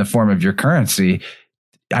into it in the form of your currency,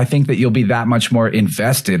 I think that you'll be that much more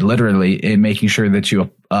invested, literally, in making sure that you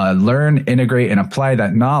learn, integrate, and apply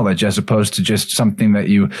that knowledge, as opposed to just something that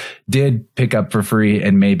you did pick up for free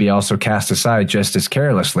and maybe also cast aside just as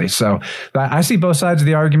carelessly. So I see both sides of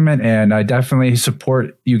the argument, and I definitely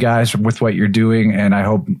support you guys with what you're doing. And I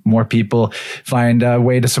hope more people find a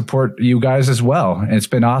way to support you guys as well. And it's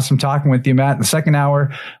been awesome talking with you, Matt. In the second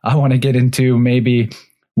hour, I want to get into maybe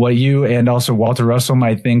what you and also Walter Russell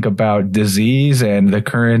might think about disease and the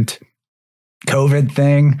current COVID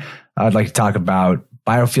thing. I'd like to talk about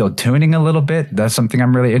biofield tuning a little bit. That's something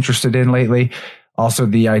I'm really interested in lately. Also,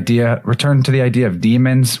 return to the idea of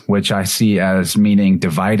demons, which I see as meaning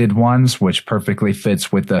divided ones, which perfectly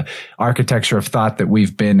fits with the architecture of thought that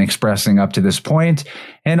we've been expressing up to this point.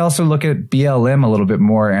 And also look at BLM a little bit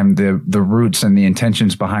more and the roots and the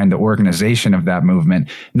intentions behind the organization of that movement,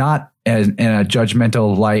 not in a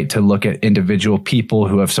judgmental light to look at individual people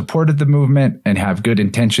who have supported the movement and have good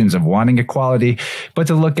intentions of wanting equality, but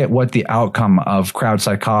to look at what the outcome of crowd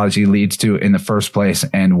psychology leads to in the first place,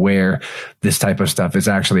 and where this type of stuff is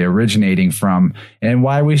actually originating from, and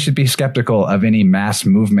why we should be skeptical of any mass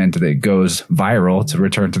movement that goes viral, to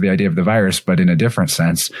return to the idea of the virus, but in a different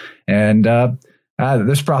sense. And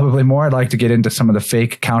there's probably more. I'd like to get into some of the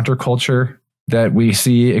fake counterculture that we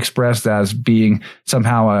see expressed as being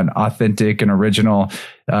somehow an authentic and original,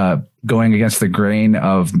 going against the grain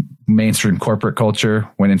of mainstream corporate culture,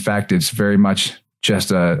 when in fact it's very much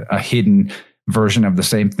just a hidden version of the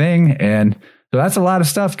same thing. And so that's a lot of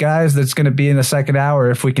stuff, guys, that's going to be in the second hour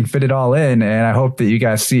if we can fit it all in. And I hope that you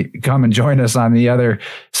guys come and join us on the other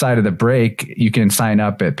side of the break. You can sign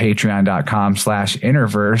up at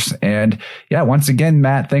patreon.com/InnerVerse. And yeah, once again,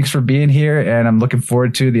 Matt, thanks for being here. And I'm looking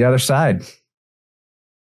forward to the other side.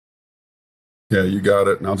 Yeah, you got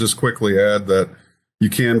it. And I'll just quickly add that you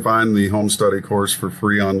can find the home study course for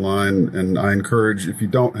free online. And I encourage, if you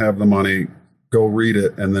don't have the money, go read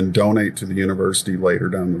it and then donate to the university later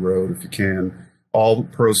down the road if you can. All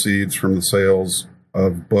proceeds from the sales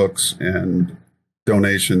of books and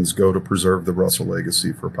donations go to preserve the Russell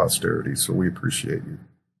legacy for posterity. So we appreciate you.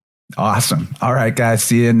 Awesome. All right, guys.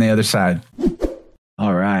 See you on the other side.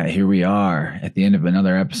 All right, here we are at the end of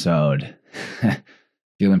another episode.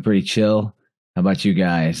 Feeling pretty chill. How about you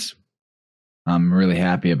guys? I'm really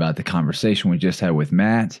happy about the conversation we just had with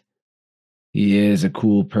Matt. He is a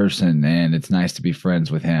cool person, and it's nice to be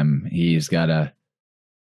friends with him. He's got a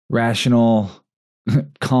rational,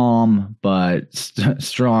 calm, but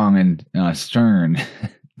strong and stern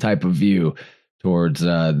type of view towards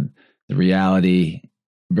the reality.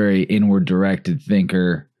 Very inward-directed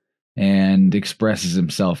thinker, and expresses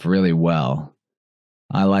himself really well.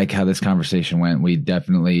 I like how this conversation went. We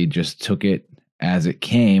definitely just took it as it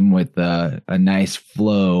came, with a nice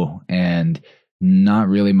flow and not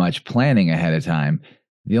really much planning ahead of time.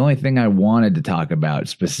 The only thing I wanted to talk about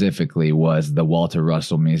specifically was the Walter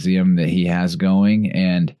Russell Museum that he has going,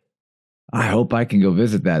 and I hope I can go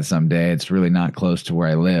visit that someday. It's really not close to where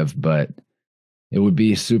I live, but it would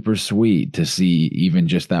be super sweet to see even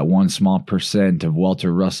just that one small percent of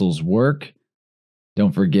Walter Russell's work.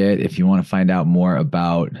 Don't forget, if you want to find out more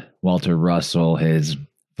about Walter Russell, his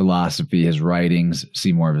philosophy, his writings,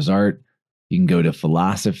 see more of his art, you can go to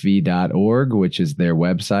philosophy.org, which is their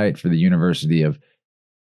website for the University of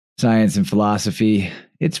Science and Philosophy.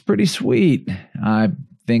 It's pretty sweet. I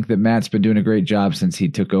think that Matt's been doing a great job since he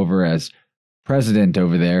took over as president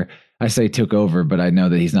over there. I say took over, but I know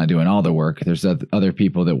that he's not doing all the work. There's other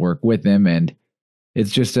people that work with him, and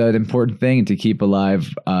it's just an important thing to keep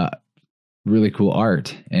alive really cool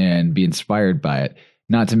art and be inspired by it.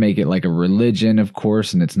 Not to make it like a religion, of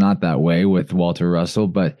course, and it's not that way with Walter Russell,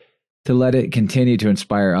 but to let it continue to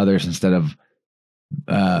inspire others instead of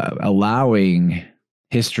allowing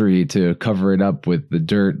history to cover it up with the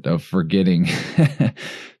dirt of forgetting.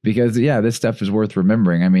 Because, yeah, this stuff is worth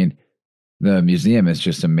remembering. I mean, the museum is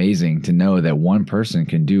just amazing to know that one person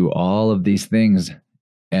can do all of these things,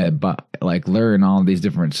 but like learn all of these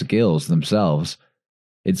different skills themselves.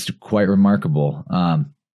 It's quite remarkable.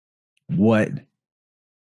 What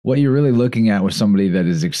you're really looking at with somebody that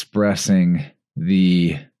is expressing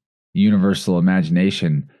the universal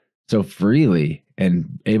imagination so freely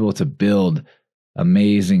and able to build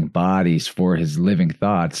amazing bodies for his living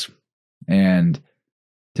thoughts, and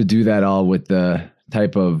to do that all with the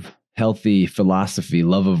type of healthy philosophy,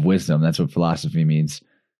 love of wisdom. That's what philosophy means.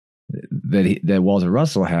 That Walter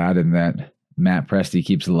Russell had, and that Matt Presti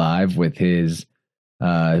keeps alive with his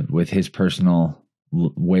personal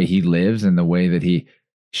way he lives and the way that he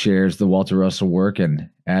shares the Walter Russell work and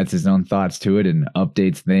adds his own thoughts to it and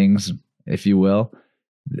updates things, if you will.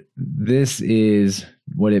 This is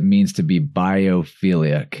what it means to be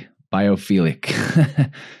biophilic.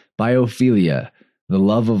 Biophilia, the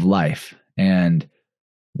love of life, and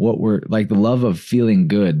what we're like, the love of feeling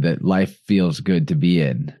good, that life feels good to be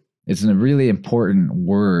in. It's a really important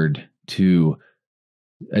word to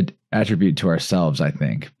attribute to ourselves, I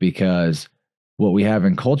think, because what we have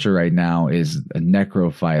in culture right now is a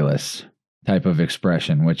necrophilous type of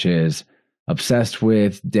expression, which is obsessed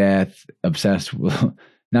with death,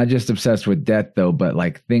 not just obsessed with death though, but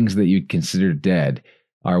like things that you'd consider dead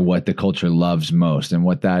are what the culture loves most. And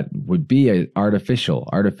what that would be artificial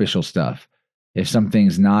stuff. If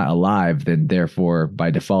something's not alive, then therefore by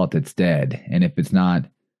default it's dead. And if it's not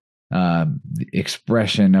the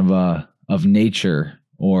expression of nature,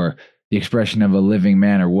 or the expression of a living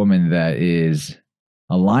man or woman that is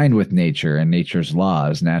aligned with nature and nature's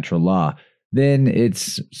laws, natural law, then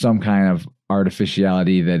it's some kind of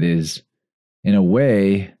artificiality that is, in a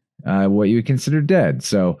way, what you would consider dead.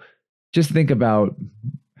 So just think about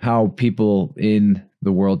how people in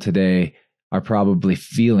the world today are probably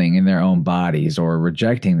feeling in their own bodies, or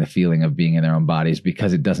rejecting the feeling of being in their own bodies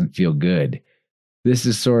because it doesn't feel good. This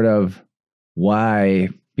is sort of why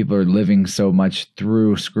people are living so much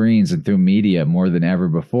through screens and through media more than ever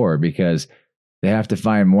before, because they have to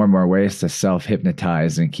find more and more ways to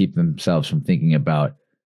self-hypnotize and keep themselves from thinking about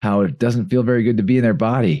how it doesn't feel very good to be in their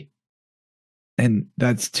body. And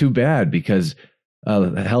that's too bad, because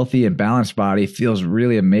a healthy and balanced body feels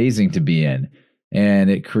really amazing to be in. And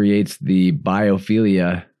it creates the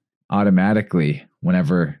biophilia automatically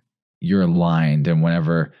whenever you're aligned and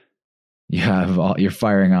whenever you're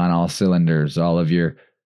firing on all cylinders,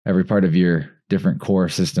 every part of your different core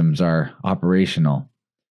systems are operational.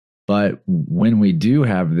 But when we do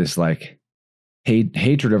have this like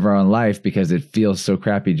hatred of our own life because it feels so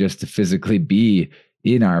crappy just to physically be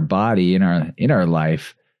in our body, in our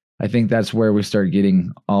life, I think that's where we start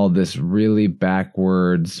getting all this really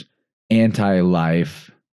backwards,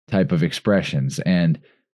 anti-life type of expressions. And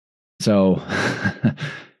so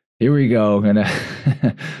here we go. I'm gonna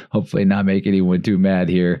hopefully not make anyone too mad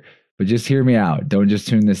here, but just hear me out. Don't just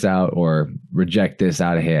tune this out or reject this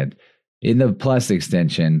out of hand. In the plus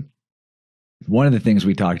extension, one of the things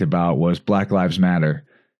we talked about was Black Lives Matter.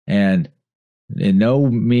 And in no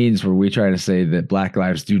means were we trying to say that Black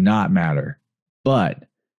lives do not matter. But,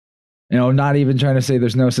 not even trying to say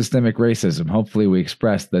there's no systemic racism. Hopefully we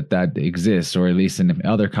expressed that exists, or at least in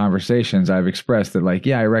other conversations I've expressed that, like,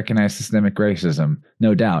 yeah, I recognize systemic racism,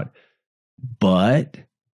 no doubt. But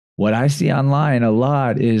what I see online a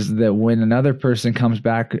lot is that when another person comes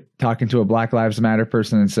back talking to a Black Lives Matter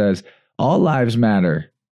person and says, all lives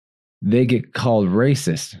matter, they get called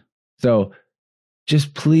racist. So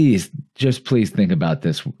just please think about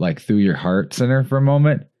this, like, through your heart center for a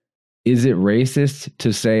moment. Is it racist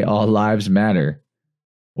to say all lives matter?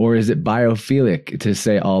 Or is it biophilic to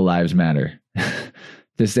say all lives matter?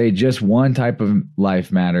 To say just one type of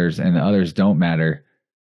life matters and the others don't matter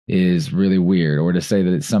is really weird. Or to say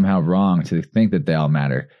that it's somehow wrong to think that they all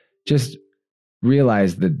matter. Just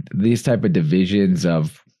realize that these type of divisions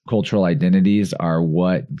of cultural identities are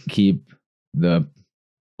what keep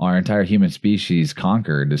our entire human species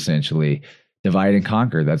conquered, essentially. Divide and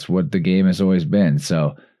conquer. That's what the game has always been.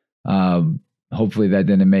 So hopefully that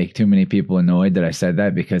didn't make too many people annoyed that I said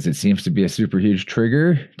that, because it seems to be a super huge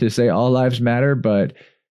trigger to say all lives matter, but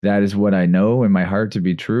that is what I know in my heart to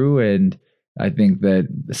be true. And I think that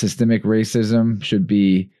systemic racism should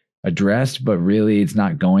be addressed, but really it's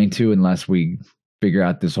not going to unless we figure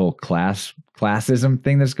out this whole classism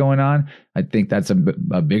thing that's going on. I think that's a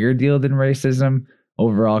bigger deal than racism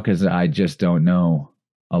overall, because I just don't know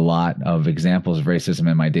a lot of examples of racism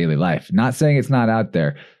in my daily life. Not saying it's not out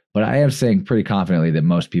there, but I am saying pretty confidently that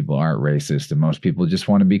most people aren't racist, and most people just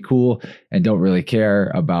want to be cool and don't really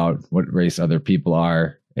care about what race other people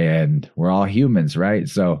are. And we're all humans, right?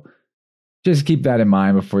 So just keep that in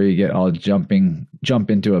mind before you get all jump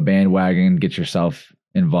into a bandwagon, get yourself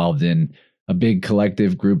involved in a big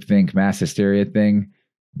collective groupthink, mass hysteria thing,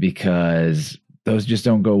 because those just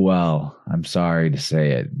don't go well. I'm sorry to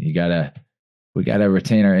say it. We gotta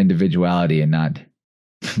retain our individuality and not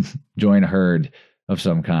join a herd of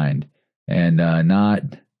some kind, and not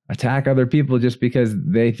attack other people just because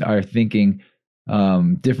they are thinking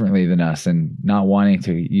differently than us and not wanting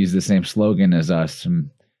to use the same slogan as us.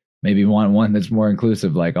 Maybe want one that's more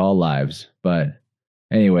inclusive, like all lives. But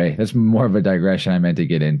anyway, that's more of a digression I meant to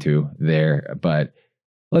get into there. But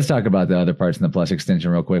let's talk about the other parts in the plus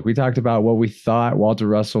extension real quick. We talked about what we thought Walter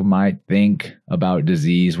Russell might think about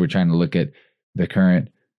disease. We're trying to look at the current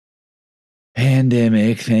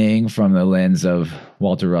pandemic thing from the lens of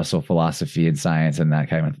Walter Russell philosophy and science and that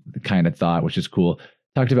kind of thought, which is cool.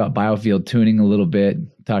 Talked about biofield tuning a little bit.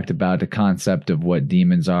 Talked about the concept of what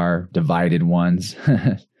demons are, divided ones.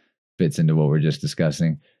 Fits into what we're just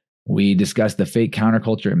discussing. We discussed the fake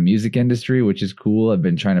counterculture and music industry, which is cool. I've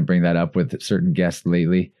been trying to bring that up with certain guests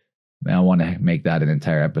lately. I want to make that an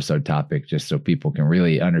entire episode topic just so people can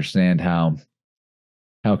really understand how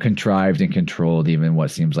contrived and controlled even what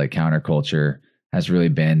seems like counterculture has really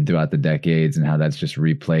been throughout the decades, and how that's just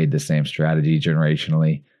replayed the same strategy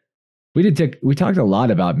generationally. We talked a lot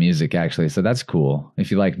about music, actually, so that's cool if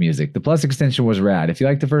you like music. The plus extension was rad. If you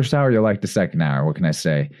like the first hour, you'll like the second hour. What can I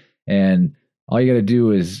say? And all you got to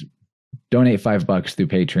do is donate $5 through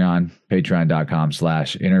Patreon,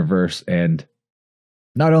 patreon.com/InnerVerse. And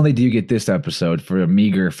not only do you get this episode for a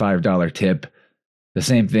meager $5 tip, the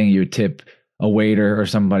same thing you would tip a waiter or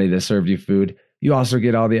somebody that served you food, you also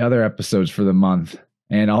get all the other episodes for the month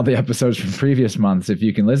and all the episodes from previous months, if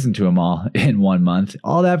you can listen to them all in 1 month,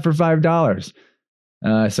 all that for $5.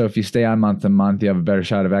 So if you stay on month to month, you have a better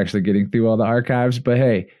shot of actually getting through all the archives. But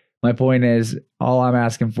hey, my point is, all I'm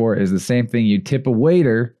asking for is the same thing you tip a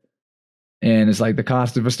waiter, and it's like the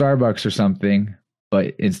cost of a Starbucks or something,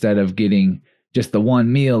 but instead of getting just the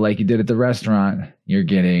one meal like you did at the restaurant, you're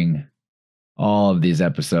getting all of these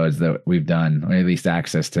episodes that we've done, or at least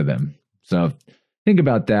access to them. So think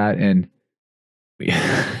about that. And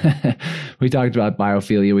we talked about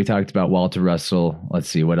biophilia. We talked about Walter Russell. Let's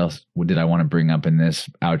see, what else did I want to bring up in this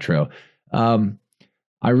outro?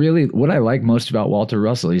 What I like most about Walter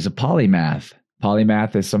Russell, he's a polymath.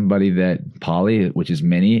 Polymath is somebody that poly, which is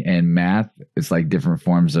many, and math, it's like different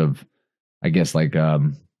forms of, I guess, like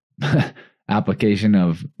application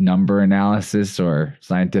of number analysis or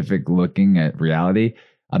scientific looking at reality.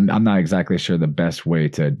 I'm not exactly sure the best way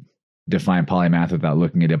to define polymath without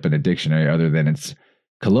looking it up in a dictionary, other than it's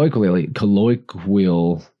colloquial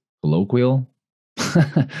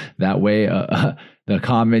that way. The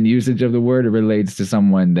common usage of the word, it relates to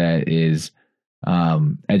someone that is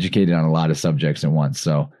educated on a lot of subjects at once.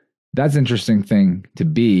 So that's an interesting thing to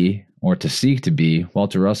be, or to seek to be.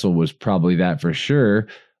 Walter Russell was probably that for sure,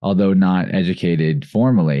 although not educated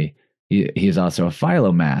formally. He is also a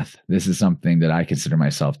philomath. This is something that I consider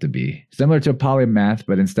myself to be. Similar to a polymath,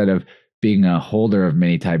 but instead of being a holder of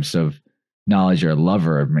many types of knowledge, or a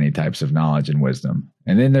lover of many types of knowledge and wisdom.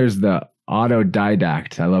 And then there's the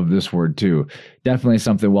autodidact. I love this word too. Definitely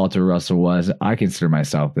something Walter Russell was. I consider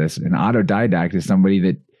myself this. An autodidact is somebody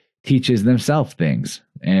that teaches themselves things.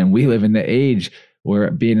 And we live in the age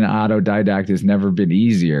where being an autodidact has never been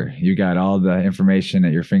easier. You got all the information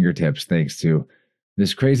at your fingertips thanks to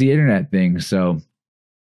this crazy internet thing. So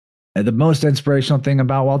the most inspirational thing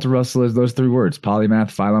about Walter Russell is those three words: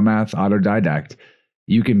 polymath, philomath, autodidact.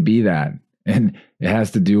 You can be that. And it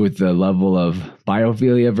has to do with the level of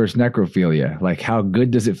biophilia versus necrophilia. Like, how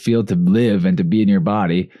good does it feel to live and to be in your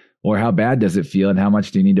body? Or how bad does it feel? And how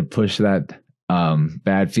much do you need to push that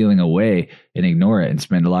bad feeling away and ignore it and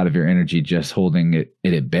spend a lot of your energy just holding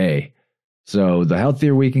it at bay? So the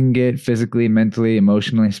healthier we can get physically, mentally,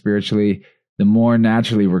 emotionally, spiritually, the more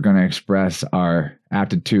naturally we're going to express our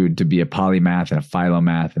aptitude to be a polymath and a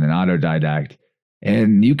philomath and an autodidact.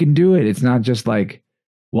 And you can do it. It's not just like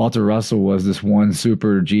Walter Russell was this one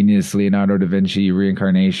super genius Leonardo da Vinci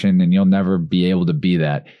reincarnation, and you'll never be able to be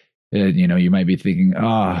that. You might be thinking,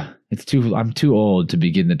 I'm too old to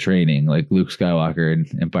begin the training like Luke Skywalker in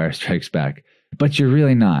Empire Strikes Back. But you're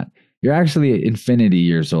really not. You're actually infinity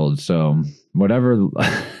years old. So whatever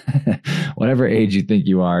age you think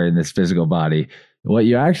you are in this physical body, what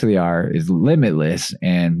you actually are is limitless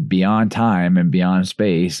and beyond time and beyond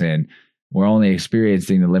space. And we're only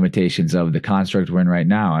experiencing the limitations of the construct we're in right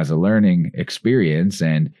now as a learning experience,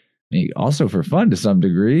 and also for fun to some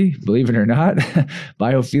degree, believe it or not.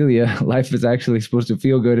 Biophilia, life is actually supposed to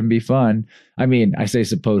feel good and be fun. I mean, I say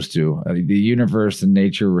supposed to. The universe and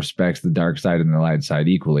nature respects the dark side and the light side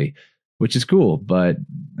equally, which is cool. But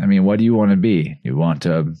I mean, what do you want to be? You want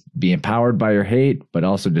to be empowered by your hate, but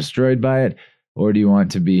also destroyed by it? Or do you want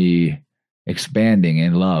to be expanding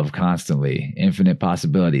in love constantly? Infinite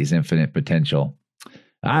possibilities, infinite potential.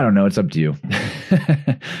 I don't know. It's up to you.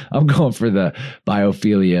 I'm going for the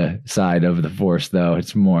biophilia side of the force, though.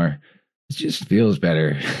 It just feels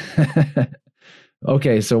better.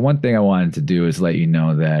 Okay, so one thing I wanted to do is let you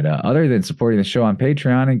know that other than supporting the show on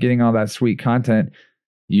Patreon and getting all that sweet content,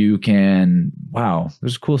 you can,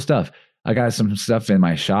 there's cool stuff. I got some stuff in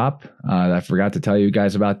my shop. I forgot to tell you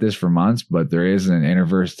guys about this for months, but there is an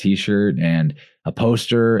InnerVerse t-shirt and a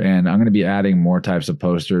poster, and I'm going to be adding more types of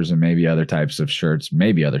posters and maybe other types of shirts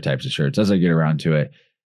as I get around to it.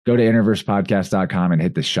 Go to InnerVersePodcast.com and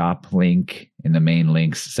hit the shop link in the main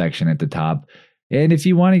links section at the top. And if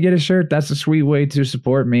you want to get a shirt, that's a sweet way to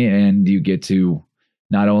support me, and you get to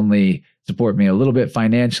not only support me a little bit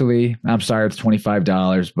financially. I'm sorry, it's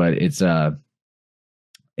 $25, but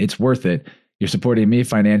it's worth it. You're supporting me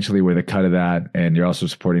financially with a cut of that, and you're also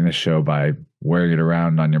supporting the show by wearing it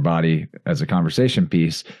around on your body as a conversation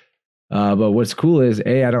piece. But what's cool is,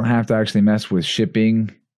 I don't have to actually mess with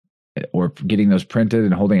shipping or getting those printed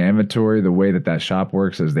and holding inventory. The way that shop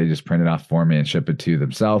works is they just print it off for me and ship it to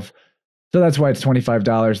themselves. So that's why it's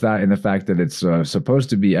 $25, that and the fact that it's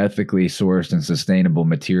supposed to be ethically sourced and sustainable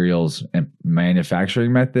materials and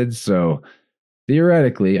manufacturing methods. So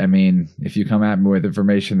theoretically, I mean, if you come at me with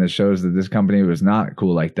information that shows that this company was not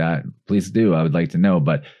cool like that, please do. I would like to know.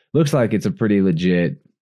 But looks like it's a pretty legit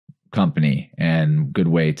company and good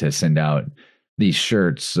way to send out these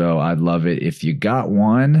shirts. So I'd love it if you got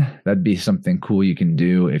one. That'd be something cool you can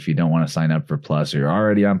do if you don't want to sign up for Plus, or you're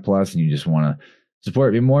already on Plus and you just want to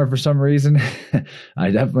support me more for some reason.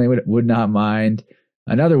 I definitely would not mind.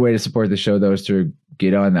 Another way to support the show, though, is to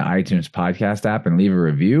get on the iTunes podcast app and leave a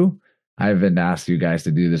review. I haven't asked you guys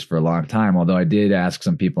to do this for a long time, although I did ask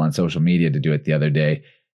some people on social media to do it the other day.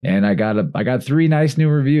 And I got 3 nice new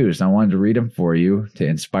reviews. I wanted to read them for you to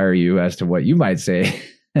inspire you as to what you might say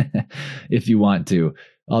if you want to.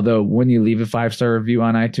 Although when you leave a 5-star review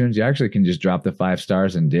on iTunes, you actually can just drop the 5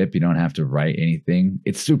 stars and dip. You don't have to write anything.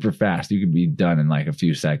 It's super fast. You can be done in like a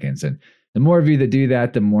few seconds. And the more of you that do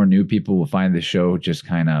that, the more new people will find the show just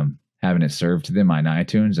kind of having it served to them on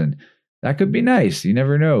iTunes. And that could be nice. You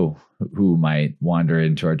never know who might wander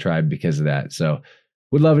into our tribe because of that. So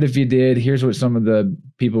would love it if you did. Here's what some of the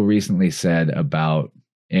people recently said about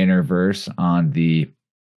InnerVerse on the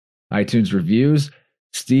iTunes reviews.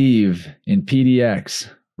 Steve in PDX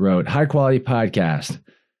wrote, "High quality podcast.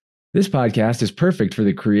 This podcast is perfect for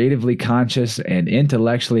the creatively conscious and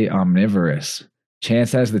intellectually omnivorous.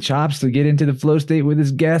 Chance has the chops to get into the flow state with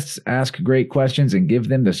his guests, ask great questions, and give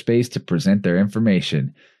them the space to present their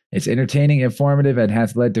information. It's entertaining, informative, and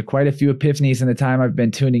has led to quite a few epiphanies in the time I've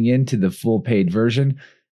been tuning into the full paid version.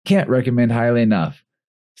 Can't recommend highly enough."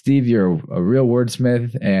 Steve, you're a real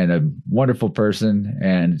wordsmith and a wonderful person,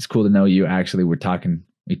 and it's cool to know you actually were talking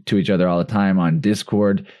to each other all the time on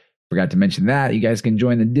Discord. Forgot to mention that. You guys can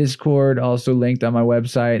join the Discord, also linked on my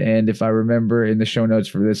website, and if I remember in the show notes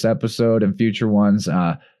for this episode and future ones,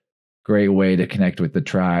 great way to connect with the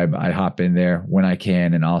tribe. I hop in there when I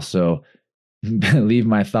can and also leave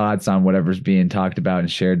my thoughts on whatever's being talked about and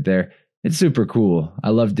shared there. It's super cool.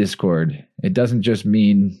 I love Discord. It doesn't just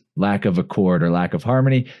mean lack of a chord or lack of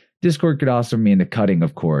harmony. Discord could also mean the cutting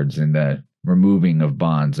of cords and the removing of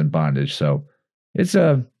bonds and bondage. So it's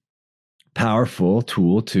a powerful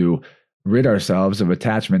tool to rid ourselves of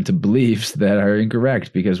attachment to beliefs that are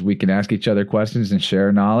incorrect, because we can ask each other questions and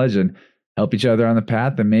share knowledge and help each other on the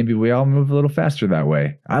path. And maybe we all move a little faster that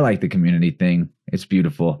way. I like the community thing. It's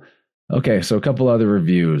beautiful. Okay, so a couple other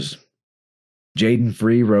reviews. Jaden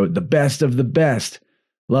Free wrote, "The best of the best.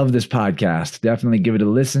 Love this podcast. Definitely give it a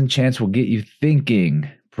listen. Chance will get you thinking."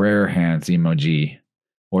 Prayer hands emoji,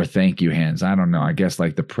 or thank you hands. I don't know. I guess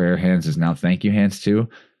like the prayer hands is now thank you hands too.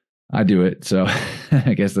 I do it, so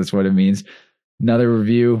I guess that's what it means. Another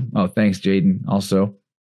review. Oh, thanks, Jaden, also.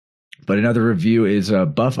 But another review is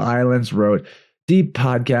Buff Islands wrote, "Deep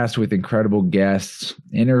podcast with incredible guests.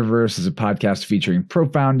 InnerVerse is a podcast featuring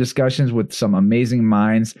profound discussions with some amazing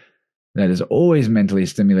minds that is always mentally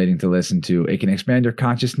stimulating to listen to. It can expand your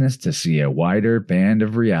consciousness to see a wider band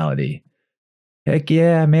of reality." Heck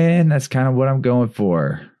yeah, man. That's kind of what I'm going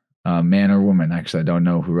for. Man or woman. Actually, I don't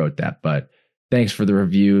know who wrote that, but thanks for the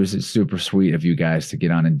reviews. It's super sweet of you guys to get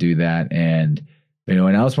on and do that. And if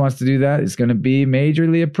anyone else wants to do that, it's going to be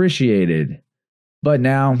majorly appreciated. But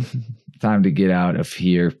now, time to get out of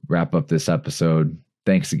here, wrap up this episode.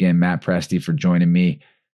 Thanks again, Matt Presti, for joining me.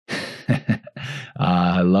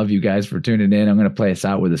 I love you guys for tuning in. I'm going to play us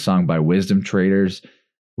out with a song by Wisdom Traders.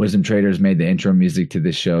 Wisdom Traders made the intro music to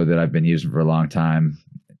this show that I've been using for a long time.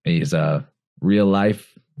 He's a real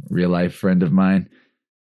life friend of mine,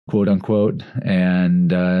 quote unquote.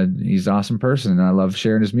 And he's an awesome person. And I love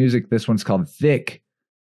sharing his music. This one's called Thick.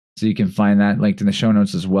 So you can find that linked in the show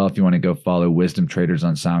notes as well if you want to go follow Wisdom Traders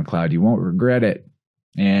on SoundCloud. You won't regret it.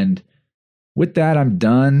 And with that, I'm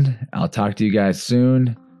done. I'll talk to you guys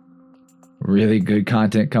soon. Really good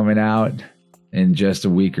content coming out in just a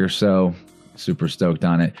week or so. Super stoked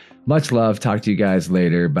on it. Much love. Talk to you guys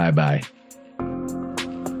later. Bye-bye.